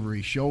look over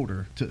his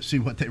shoulder to see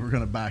what they were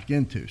going to back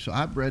into. So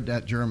I bred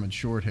that German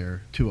short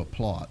hair to a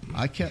plot.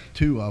 I kept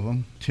two of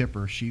them.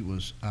 Tipper, she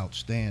was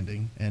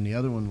outstanding, and the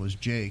other one was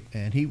Jake,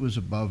 and he was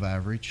above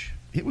average.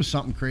 It was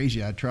something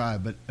crazy I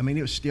tried, but, I mean,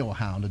 it was still a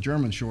hound. A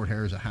German short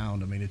hair is a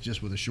hound. I mean, it's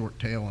just with a short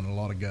tail and a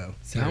lot of go.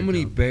 So how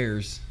many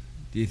bears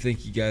do you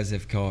think you guys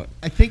have caught?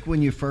 I think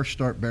when you first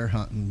start bear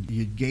hunting,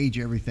 you gauge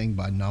everything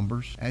by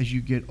numbers. As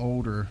you get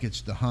older,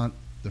 it's the hunt,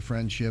 the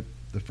friendship,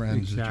 the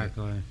friends.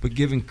 Exactly. But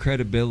giving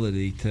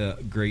credibility to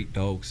great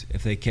dogs.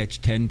 If they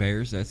catch 10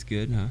 bears, that's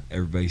good, huh?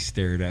 Everybody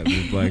stared at me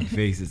with blank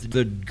faces.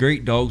 The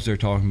great dogs they're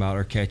talking about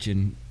are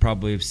catching,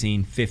 probably have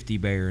seen 50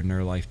 bear in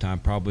their lifetime,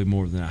 probably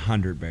more than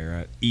 100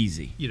 bear,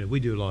 easy. You know, we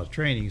do a lot of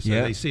training, so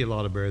Yep. they see a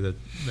lot of bear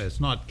that's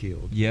not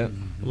killed. Yep.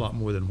 A lot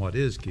more than what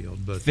is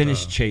killed. But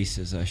Finished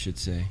chases, I should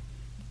say.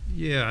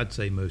 Yeah, I'd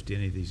say most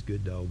any of these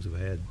good dogs have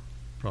had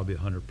probably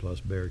 100-plus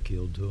bear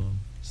killed to them.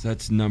 So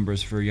that's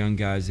numbers for young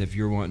guys. If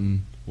you're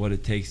wanting what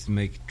it takes to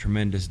make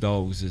tremendous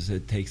dogs, is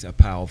it takes a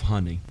pile of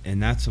hunting.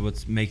 And that's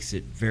what makes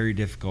it very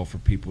difficult for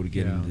people to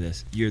get Yeah. into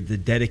this. The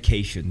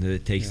dedication that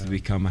it takes Yeah. to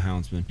become a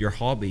houndsman. Your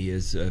hobby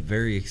is a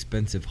very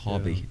expensive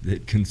hobby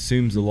that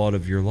consumes a lot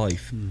of your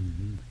life.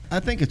 Mm-hmm. I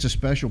think it's a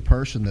special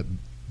person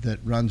that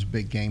runs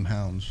big game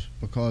hounds,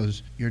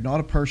 because you're not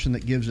a person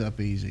that gives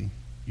up easy.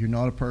 You're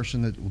not a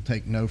person that will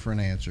take no for an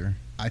answer.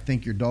 I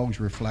think your dogs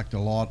reflect a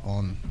lot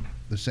on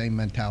the same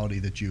mentality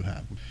that you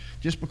have.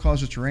 Just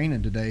because it's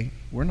raining today,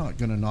 we're not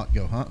going to not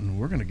go hunting.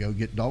 We're going to go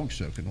get dogs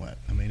soaking wet.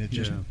 I mean, it's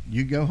just, Yeah.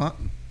 you go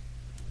hunting.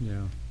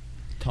 Yeah.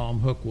 Tom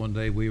Hook, one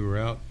day we were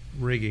out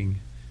rigging,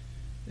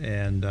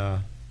 and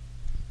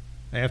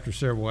after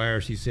several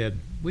hours he said,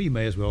 well, you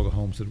may as well go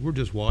home. Said, we're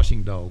just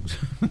washing dogs.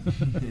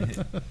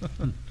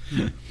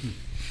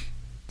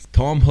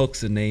 Tom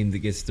Hook's a name that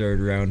gets thrown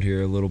around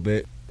here a little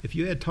bit. If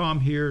you had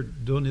Tom here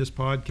doing this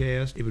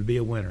podcast, it would be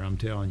a winner, I'm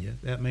telling you.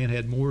 That man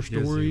had more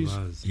stories.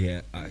 Yes, he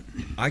was. Yeah,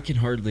 I can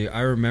hardly.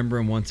 I remember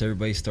him once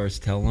everybody starts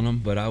telling him,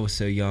 but I was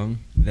so young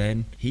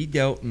then. He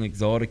dealt in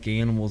exotic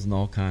animals and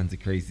all kinds of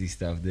crazy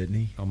stuff, didn't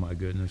he? Oh, my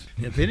goodness.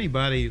 If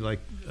anybody,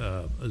 like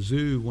a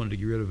zoo, wanted to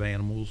get rid of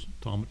animals,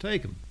 Tom would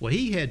take them. Well,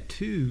 he had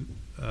two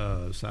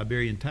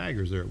Siberian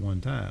tigers there at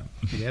one time.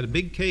 He had a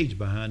big cage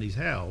behind his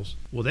house.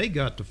 Well, they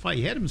got to fight.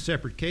 He had them in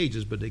separate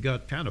cages, but they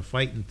got kind of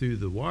fighting through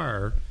the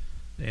wire,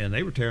 and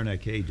they were tearing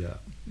that cage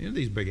up. You know,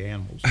 these big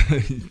animals.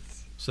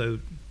 So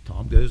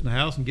Tom goes in the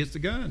house and gets the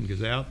gun,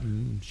 goes out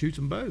and shoots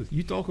them both.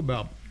 You talk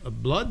about a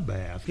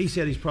bloodbath. He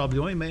said he's probably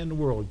the only man in the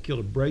world who killed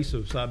a brace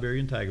of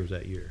Siberian tigers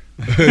that year.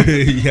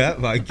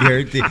 Yep, I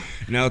guarantee.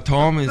 Now,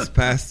 Tom has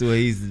passed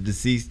away. He's a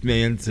deceased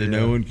man, so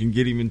no one can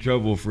get him in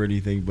trouble for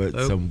anything but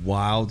some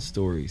wild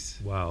stories.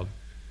 Wild.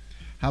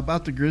 How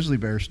about the grizzly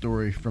bear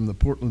story from the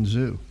Portland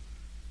Zoo?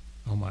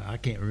 Oh, my, I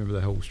can't remember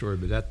the whole story,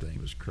 but that thing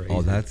was crazy.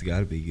 Oh, that's got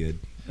to be good.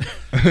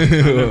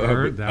 never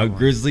heard that a one.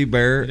 grizzly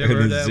bear You never in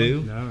heard a that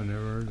zoo? No, I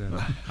never heard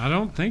that. I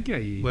don't think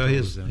I. Well,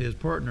 his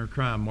partner in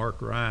crime,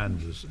 Mark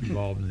Ryan, was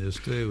involved in this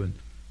too, and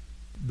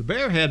the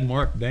bear had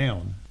Mark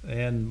down,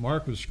 and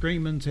Mark was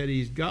screaming, said,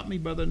 he's got me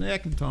by the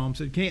neck, and Tom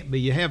said, can't be,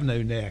 you have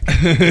no neck.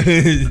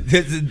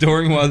 That's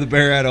during while the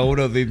bear had hold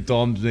of him,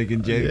 Tom's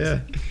making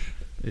jokes.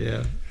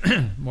 Yeah.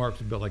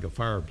 Mark's built like a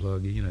fire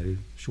plug, you know,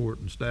 short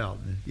and stout.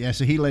 Yeah,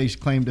 so he lays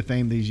claim to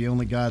fame that he's the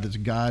only guy that's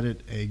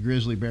guided a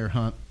grizzly bear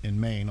hunt in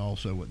Maine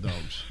also with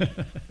dogs.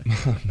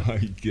 Oh, my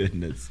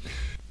goodness.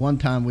 One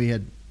time we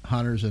had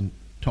hunters, and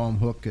Tom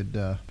Hook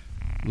had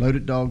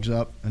loaded dogs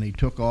up, and he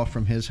took off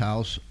from his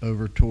house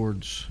over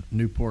towards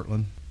New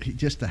Portland. He's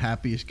just the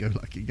happiest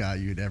go-lucky guy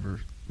you'd ever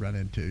run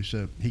into.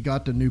 So he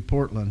got to New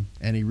Portland,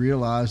 and he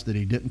realized that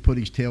he didn't put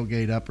his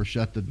tailgate up or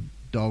shut the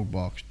dog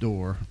box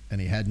door, and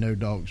he had no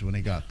dogs when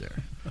he got there.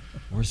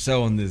 We're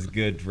selling this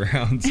good for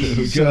hounds.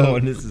 So go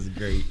on. This is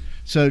great.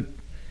 So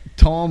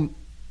Tom,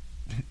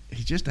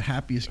 he's just the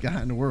happiest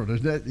guy in the world.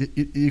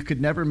 You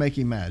could never make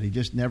him mad. He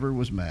just never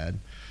was mad.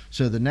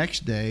 So the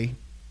next day,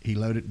 he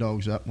loaded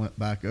dogs up, went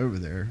back over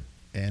there,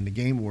 and the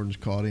game wardens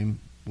caught him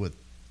with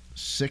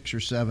 6 or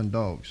 7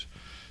 dogs.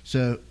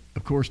 So,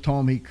 of course,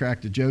 Tom, he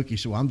cracked a joke. He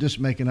said, well, I'm just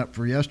making up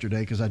for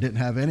yesterday because I didn't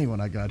have any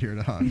when I got here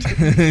to hunt.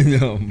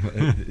 No,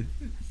 man.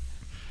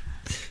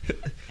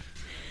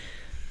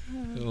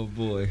 Oh,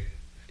 boy.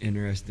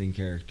 Interesting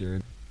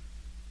character.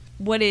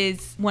 What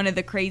is one of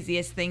the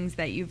craziest things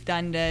that you've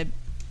done to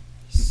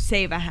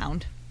save a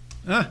hound?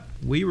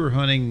 We were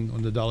hunting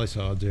on the Dolly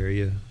Sods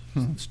area,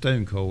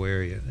 Stone Coal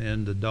area,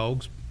 and the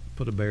dogs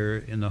put a bear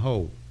in the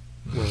hole.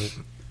 Well,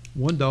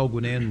 one dog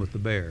went in with the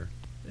bear,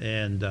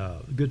 and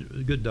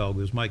good dog. It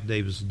was Mike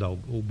Davis' dog,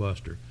 Old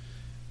Buster.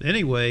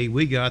 Anyway,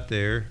 we got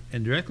there,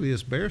 and directly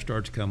this bear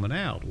starts coming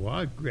out. Well,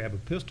 I grabbed a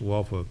pistol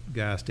off a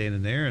guy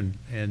standing there,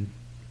 and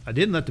I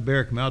didn't let the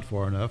bear come out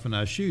far enough, and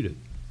I shoot it.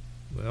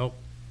 Well,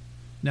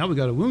 now we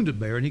got a wounded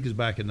bear, and he goes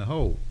back in the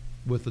hole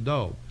with the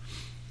dog.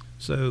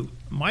 So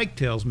Mike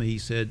tells me, he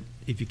said,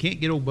 if you can't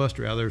get Old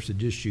Buster out of there, said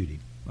just shoot him.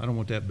 I don't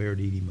want that bear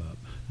to eat him up.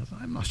 I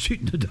thought, I'm not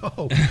shooting the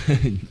dog.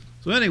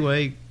 So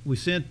anyway, we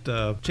sent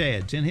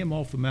sent him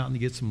off the mountain to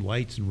get some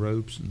lights and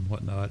ropes and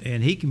whatnot,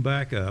 and he came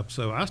back up.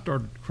 So I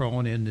started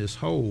crawling in this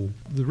hole.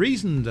 The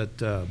reason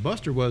that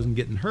Buster wasn't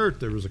getting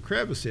hurt, there was a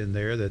crevice in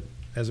there that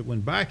as it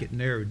went back, it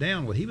narrowed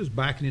down. Well, he was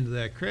backing into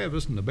that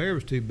crevice, and the bear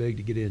was too big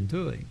to get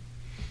into him.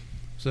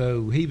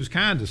 So he was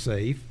kind of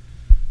safe.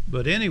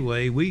 But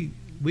anyway, we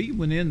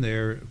went in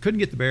there, couldn't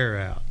get the bear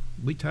out.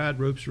 We tied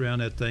ropes around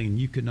that thing, and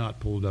you could not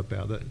pull it up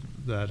out of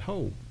that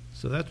hole.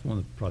 So that's one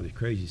of probably the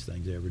craziest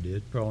things I ever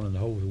did, crawling in the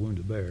hole with a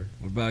wounded bear.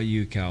 What about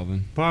you,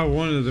 Calvin? Probably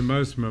one of the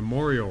most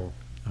memorial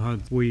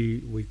hunts.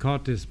 We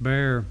caught this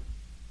bear,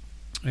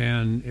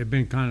 and it had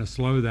been kind of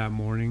slow that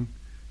morning.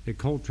 It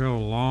colt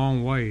trailed a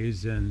long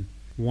ways, and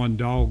one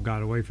dog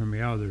got away from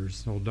the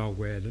others. The old dog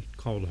we had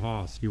called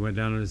Hoss. He went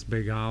down to this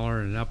big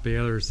holler and up the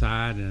other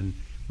side, and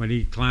when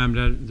he climbed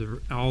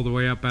all the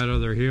way up that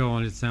other hill,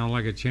 and it sounded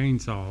like a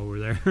chainsaw over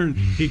there, and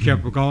he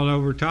kept going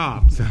over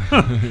top. So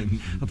I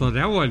thought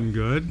that wasn't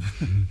good.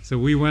 So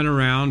we went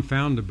around,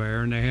 found the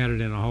bear, and they had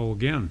it in a hole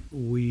again.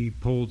 We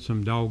pulled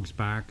some dogs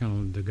back,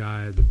 and the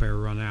bear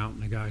run out,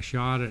 and the guy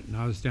shot it, and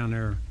I was down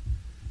there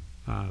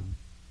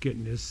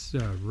getting this,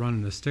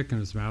 running a stick in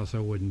his mouth so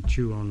I wouldn't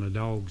chew on the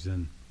dogs,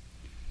 and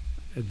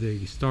they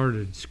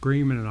started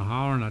screaming and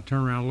hollering. I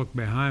turned around, looked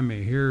behind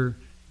me, here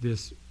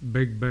this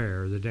big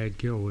bear that Dad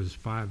killed was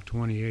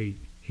 528.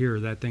 Here,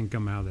 that thing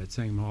come out of that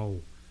same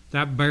hole.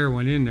 That bear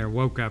went in there,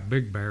 woke that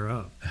big bear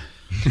up.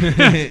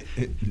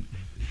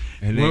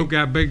 Woke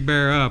that big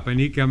bear up, and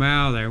he come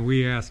out of there. And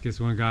we asked this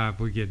one guy if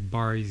we could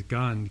borrow his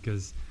gun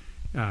because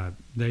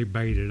they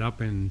baited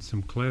up in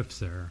some cliffs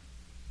there.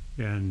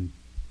 And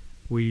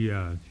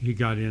he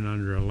got in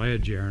under a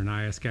ledge there, and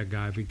I asked that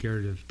guy if he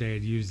cared if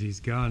Dad used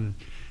his gun.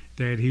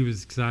 Dad, he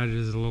was excited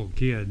as a little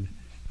kid.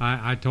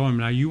 I told him,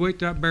 now you wait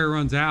till that bear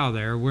runs out of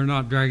there. We're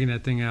not dragging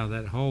that thing out of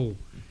that hole.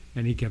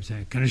 And he kept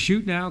saying, can I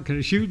shoot now? Can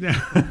I shoot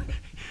now?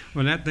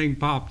 When that thing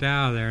popped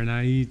out of there, now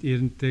it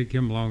didn't take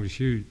him long to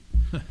shoot.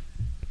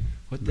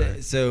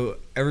 So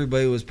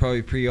everybody was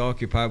probably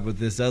preoccupied with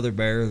this other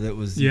bear that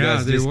was you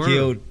guys just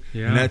killed.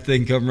 Yeah. And that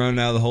thing come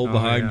running out of the hole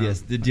behind you.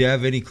 Did you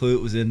have any clue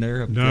it was in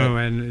there? No,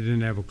 and it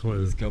didn't have a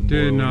clue.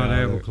 Did not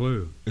have a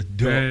clue.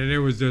 And it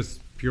was just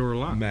pure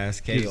luck.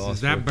 Mass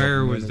chaos. That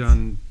bear was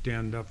done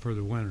up for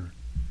the winter.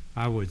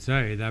 I would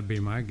say that'd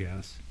be my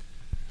guess.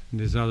 And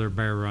this other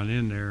bear run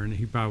in there, and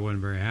he probably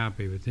wasn't very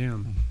happy with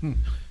him.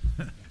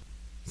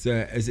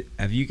 So,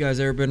 have you guys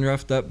ever been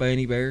roughed up by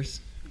any bears?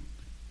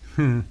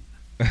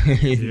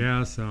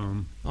 Yeah,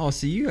 some. Oh,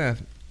 so you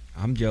have.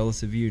 I'm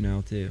jealous of you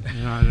now too.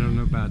 Yeah, I don't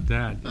know about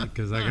that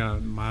because I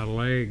got my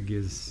leg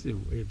is.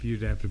 If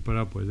you'd have to put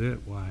up with it,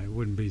 why it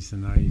wouldn't be so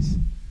nice.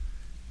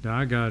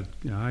 I got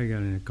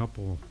in a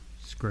couple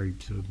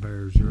scrapes with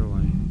bears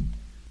really.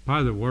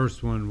 Probably the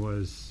worst one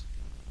was.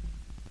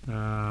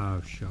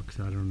 Shucks,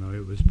 I don't know.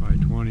 It was probably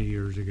 20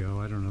 years ago.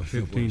 I don't know,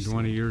 15,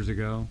 20 years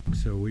ago.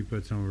 So we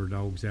put some of our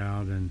dogs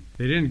out, and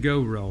they didn't go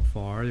real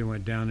far. They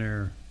went down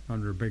there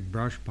under a big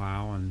brush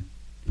pile and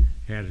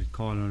had it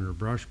caught under a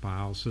brush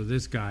pile. So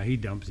this guy, he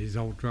dumps his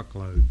whole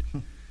truckload.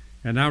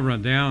 And I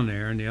run down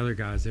there, and the other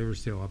guys, they were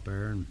still up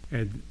there.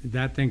 And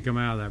that thing come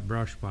out of that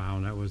brush pile,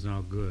 and that was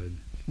not good.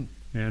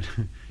 And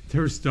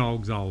there was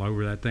dogs all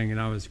over that thing,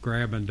 and I was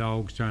grabbing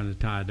dogs, trying to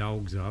tie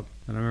dogs up.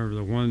 And I remember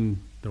the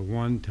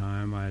one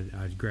time I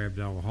grabbed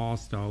a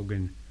Hoss dog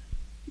and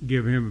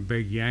give him a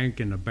big yank,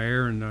 and the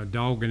bear and the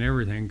dog and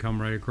everything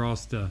come right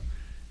across the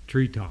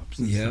treetops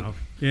and stuff.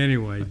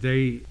 Anyway,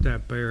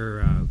 that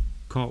bear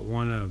caught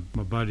one of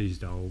my buddy's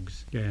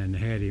dogs and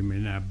had him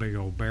in that big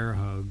old bear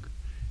hug.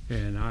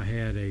 And I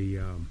had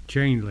a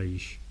chain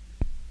leash,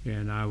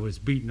 and I was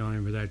beating on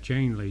him with that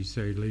chain leash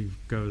so he'd leave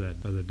go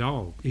that the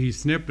dog. He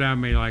snipped at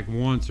me like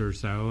once or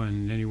so,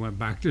 and then he went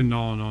back to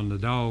gnawing on the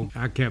dog.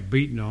 I kept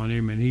beating on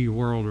him, and he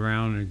whirled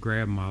around and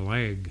grabbed my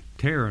leg,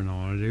 tearing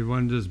on it. It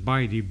wasn't just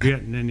bite, he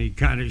bit, and then he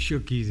kind of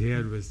shook his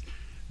head.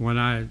 When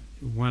I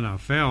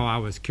fell, I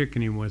was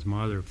kicking him with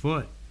my other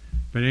foot,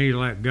 but then he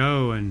let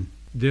go, and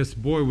this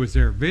boy was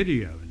there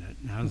videoing it.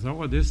 And I thought,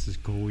 well, this is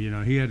cool.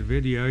 He had a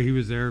video. He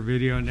was there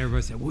video, and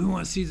everybody said, we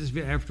want to see this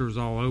video after it was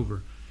all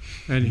over.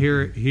 And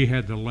here he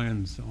had the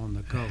lens on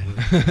the cover.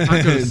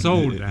 I could have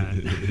sold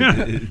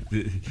that.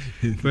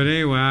 But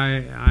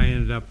anyway, I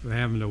ended up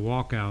having to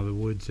walk out of the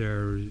woods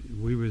there.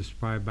 We was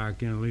probably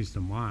back in at least a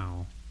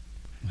mile.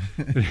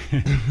 I think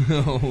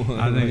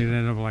it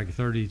ended up like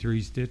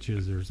 33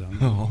 stitches or something.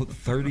 Oh,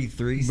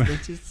 33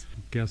 stitches?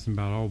 Guessing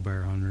about all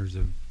bear hunters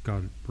have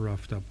got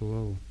roughed up a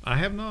little. I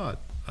have not.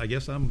 I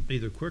guess I'm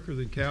either quicker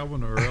than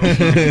Calvin or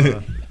else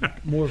I'm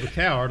more of a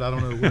coward. I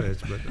don't know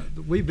which,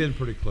 but we've been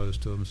pretty close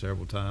to him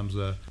several times.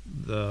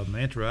 The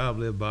mantra I've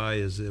lived by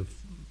is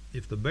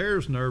if the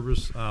bear's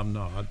nervous, I'm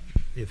not.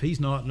 If he's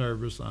not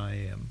nervous, I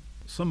am.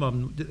 Some of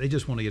them, they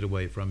just want to get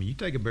away from you. You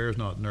take a bear's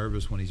not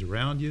nervous when he's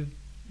around you,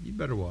 you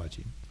better watch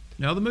him.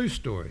 Now, the moose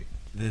story.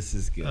 This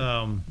is good.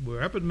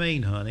 We're up in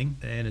Maine hunting,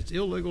 and it's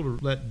illegal to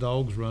let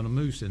dogs run a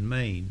moose in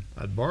Maine.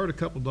 I'd borrowed a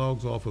couple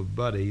dogs off of a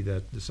buddy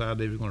that decided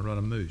they were going to run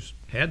a moose.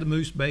 Had the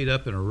moose bait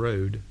up in a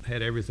road,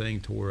 had everything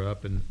tore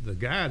up, and the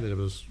guy that I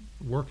was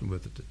working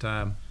with at the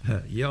time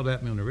yelled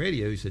at me on the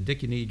radio. He said,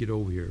 Dick, you need to get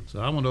over here. So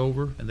I went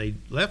over, and they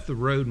left the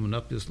road and went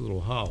up this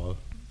little hollow.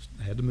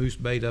 Had the moose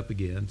bait up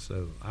again,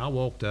 so I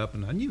walked up,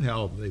 and I knew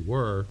how they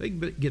were. They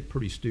get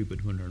pretty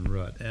stupid when they're in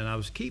rut. And I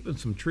was keeping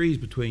some trees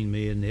between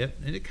me and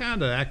it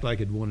kind of acted like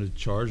it wanted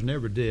to charge,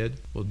 never did.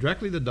 Well,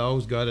 directly the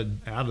dogs got it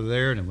out of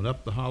there, and it went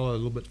up the hollow a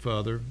little bit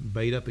further,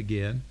 bait up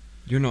again.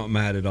 You're not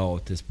mad at all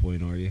at this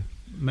point, are you?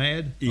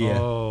 Mad? Yeah.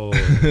 Oh.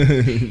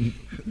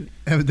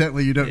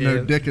 Evidently, you don't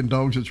know Dick and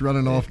dogs that's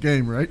running off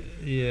game, right?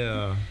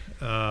 Yeah.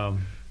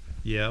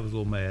 Yeah, I was a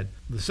little mad.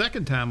 The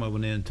second time I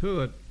went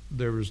into it,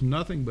 there was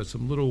nothing but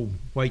some little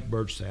white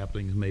birch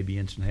saplings, maybe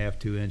 1.5 to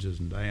 2 inches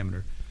in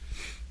diameter.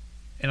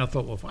 And I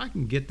thought, well, if I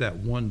can get that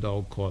one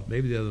dog caught,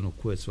 maybe the other one will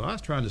quit. So I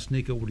was trying to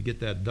sneak over to get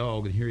that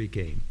dog, and here he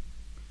came.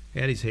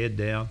 Had his head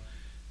down,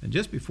 and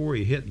just before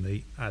he hit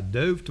me, I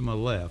dove to my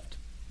left,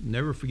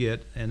 never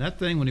forget. And that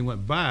thing, when he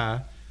went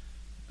by,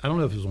 I don't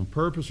know if it was on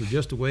purpose or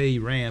just the way he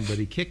ran, but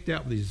he kicked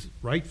out with his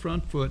right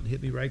front foot and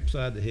hit me right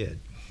beside the head.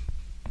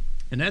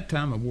 And that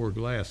time I wore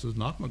glasses,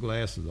 knocked my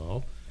glasses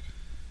off.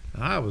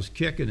 I was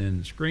kicking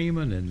and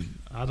screaming, and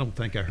I don't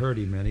think I hurt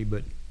him any,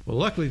 but well,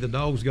 luckily the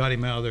dogs got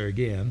him out of there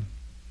again,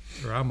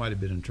 or I might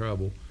have been in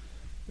trouble.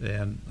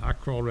 And I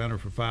crawled around there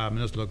for 5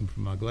 minutes looking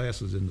for my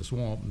glasses in the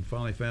swamp and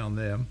finally found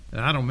them.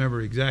 And I don't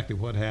remember exactly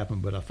what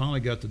happened, but I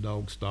finally got the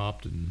dogs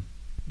stopped and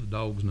the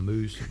dogs and the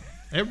moose.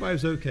 Everybody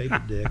was okay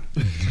but Dick.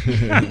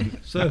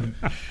 So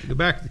I go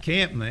back to the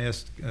camp and I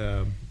asked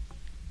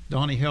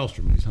Donnie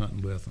Hellstrom he's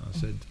hunting with. And I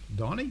said,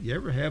 Donnie, you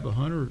ever have a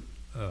hunter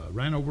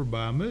ran over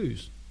by a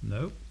moose?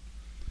 Nope.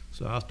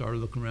 So I started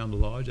looking around the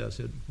lodge. I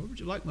said, where would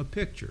you like my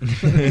picture?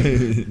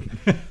 And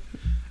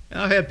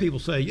I had people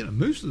say,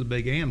 moose is a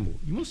big animal.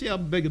 You want to see how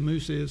big a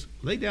moose is?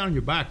 Lay down on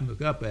your back and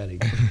look up at him.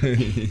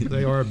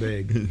 They are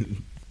big.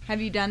 Have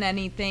you done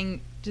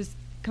anything just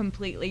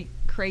completely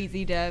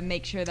crazy to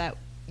make sure that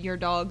your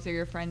dogs or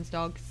your friends'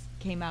 dogs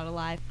came out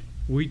alive?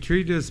 We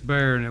treated this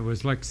bear, and it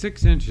was like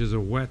 6 inches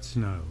of wet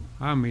snow.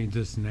 I mean,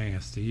 just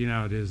nasty. You know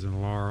how it is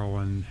in Laurel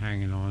and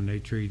hanging on. They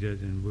treat it,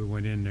 and we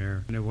went in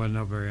there, and it wasn't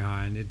up very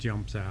high, and it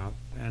jumps out.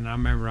 And I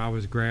remember I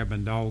was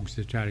grabbing dogs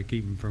to try to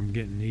keep them from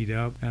getting eat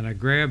up. And I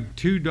grabbed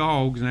 2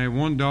 dogs, and I had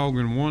one dog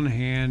in one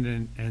hand,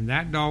 and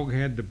that dog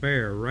had the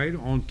bear right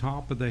on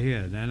top of the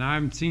head. And I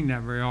haven't seen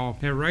that very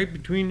often. Had right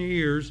between the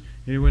ears,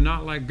 and it would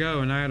not let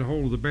go. And I had a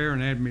hold of the bear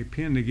and had me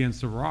pinned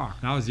against a rock.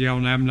 And I was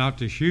yelling at him not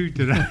to shoot.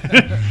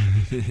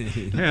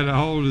 Had a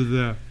hold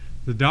of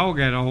the dog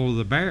had a hold of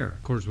the bear.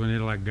 Of course, when it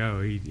let go,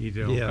 he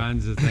did all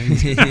kinds of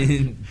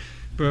things.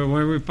 But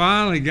when we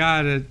finally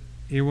got it,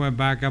 it went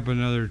back up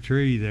another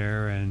tree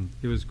there, and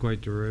it was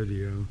quite the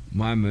rodeo.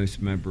 My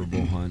most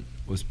memorable hunt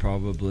was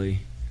probably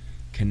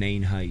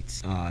Canaan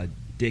Heights.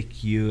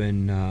 Dick, you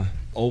and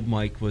old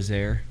Mike was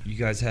there. You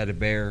guys had a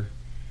bear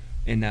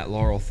in that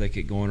laurel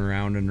thicket going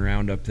around and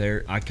around up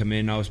there. I come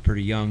in, I was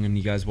pretty young, and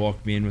you guys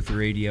walked me in with the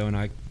radio, and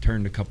I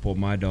turned a couple of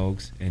my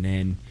dogs, and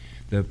then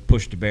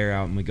pushed the bear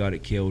out, and we got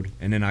it killed.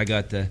 And then I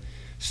got the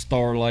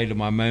starlight of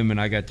my moment.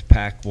 I got to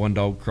pack one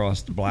dog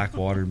across the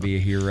Blackwater and be a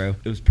hero.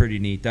 It was pretty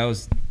neat. That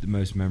was the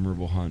most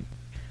memorable hunt.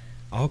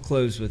 I'll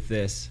close with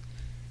this.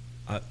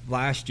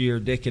 Last year,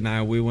 Dick and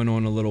I, we went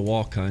on a little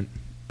walk hunt.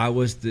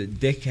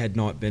 Dick had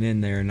not been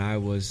in there, and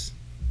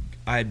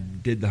I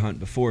did the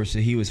hunt before, so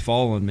he was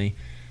following me.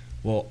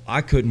 Well,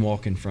 I couldn't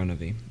walk in front of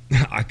him.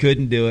 I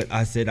couldn't do it.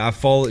 I said, I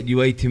followed you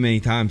way too many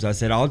times. I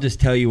said, I'll just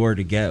tell you where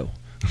to go.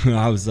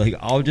 I was like,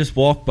 I'll just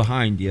walk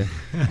behind you.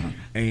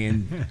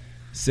 And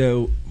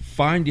so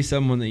find you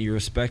someone that you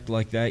respect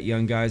like that,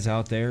 young guys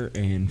out there,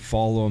 and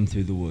follow them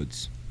through the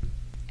woods.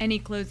 Any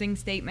closing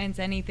statements,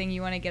 anything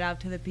you want to get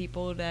out to the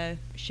people to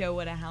show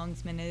what a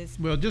houndsman is?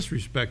 Well, just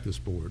respect the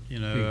sport.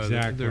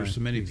 Exactly. There's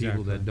so many people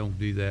Exactly. that don't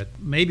do that.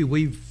 Maybe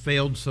we've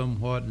failed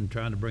somewhat in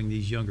trying to bring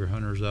these younger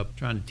hunters up,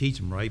 trying to teach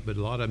them right, but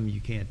a lot of them you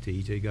can't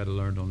teach. They got to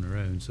learn on their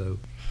own. So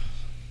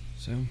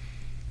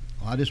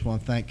I just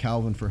want to thank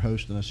Calvin for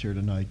hosting us here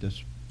tonight.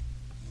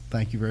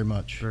 Thank you very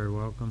much. Very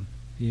welcome.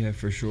 yeah,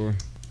 for sure.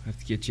 I have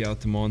to get you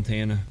out to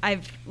Montana.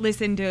 I've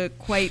listened to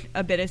quite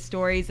a bit of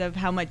stories of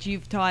how much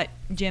you've taught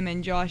Jim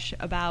and Josh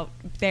about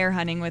bear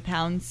hunting with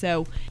hounds,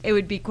 so it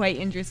would be quite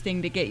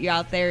interesting to get you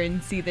out there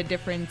and see the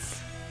difference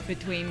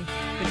between the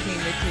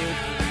two.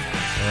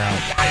 We're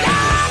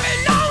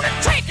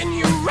out. Taking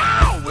you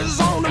around was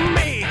on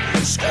me.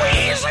 Squeeze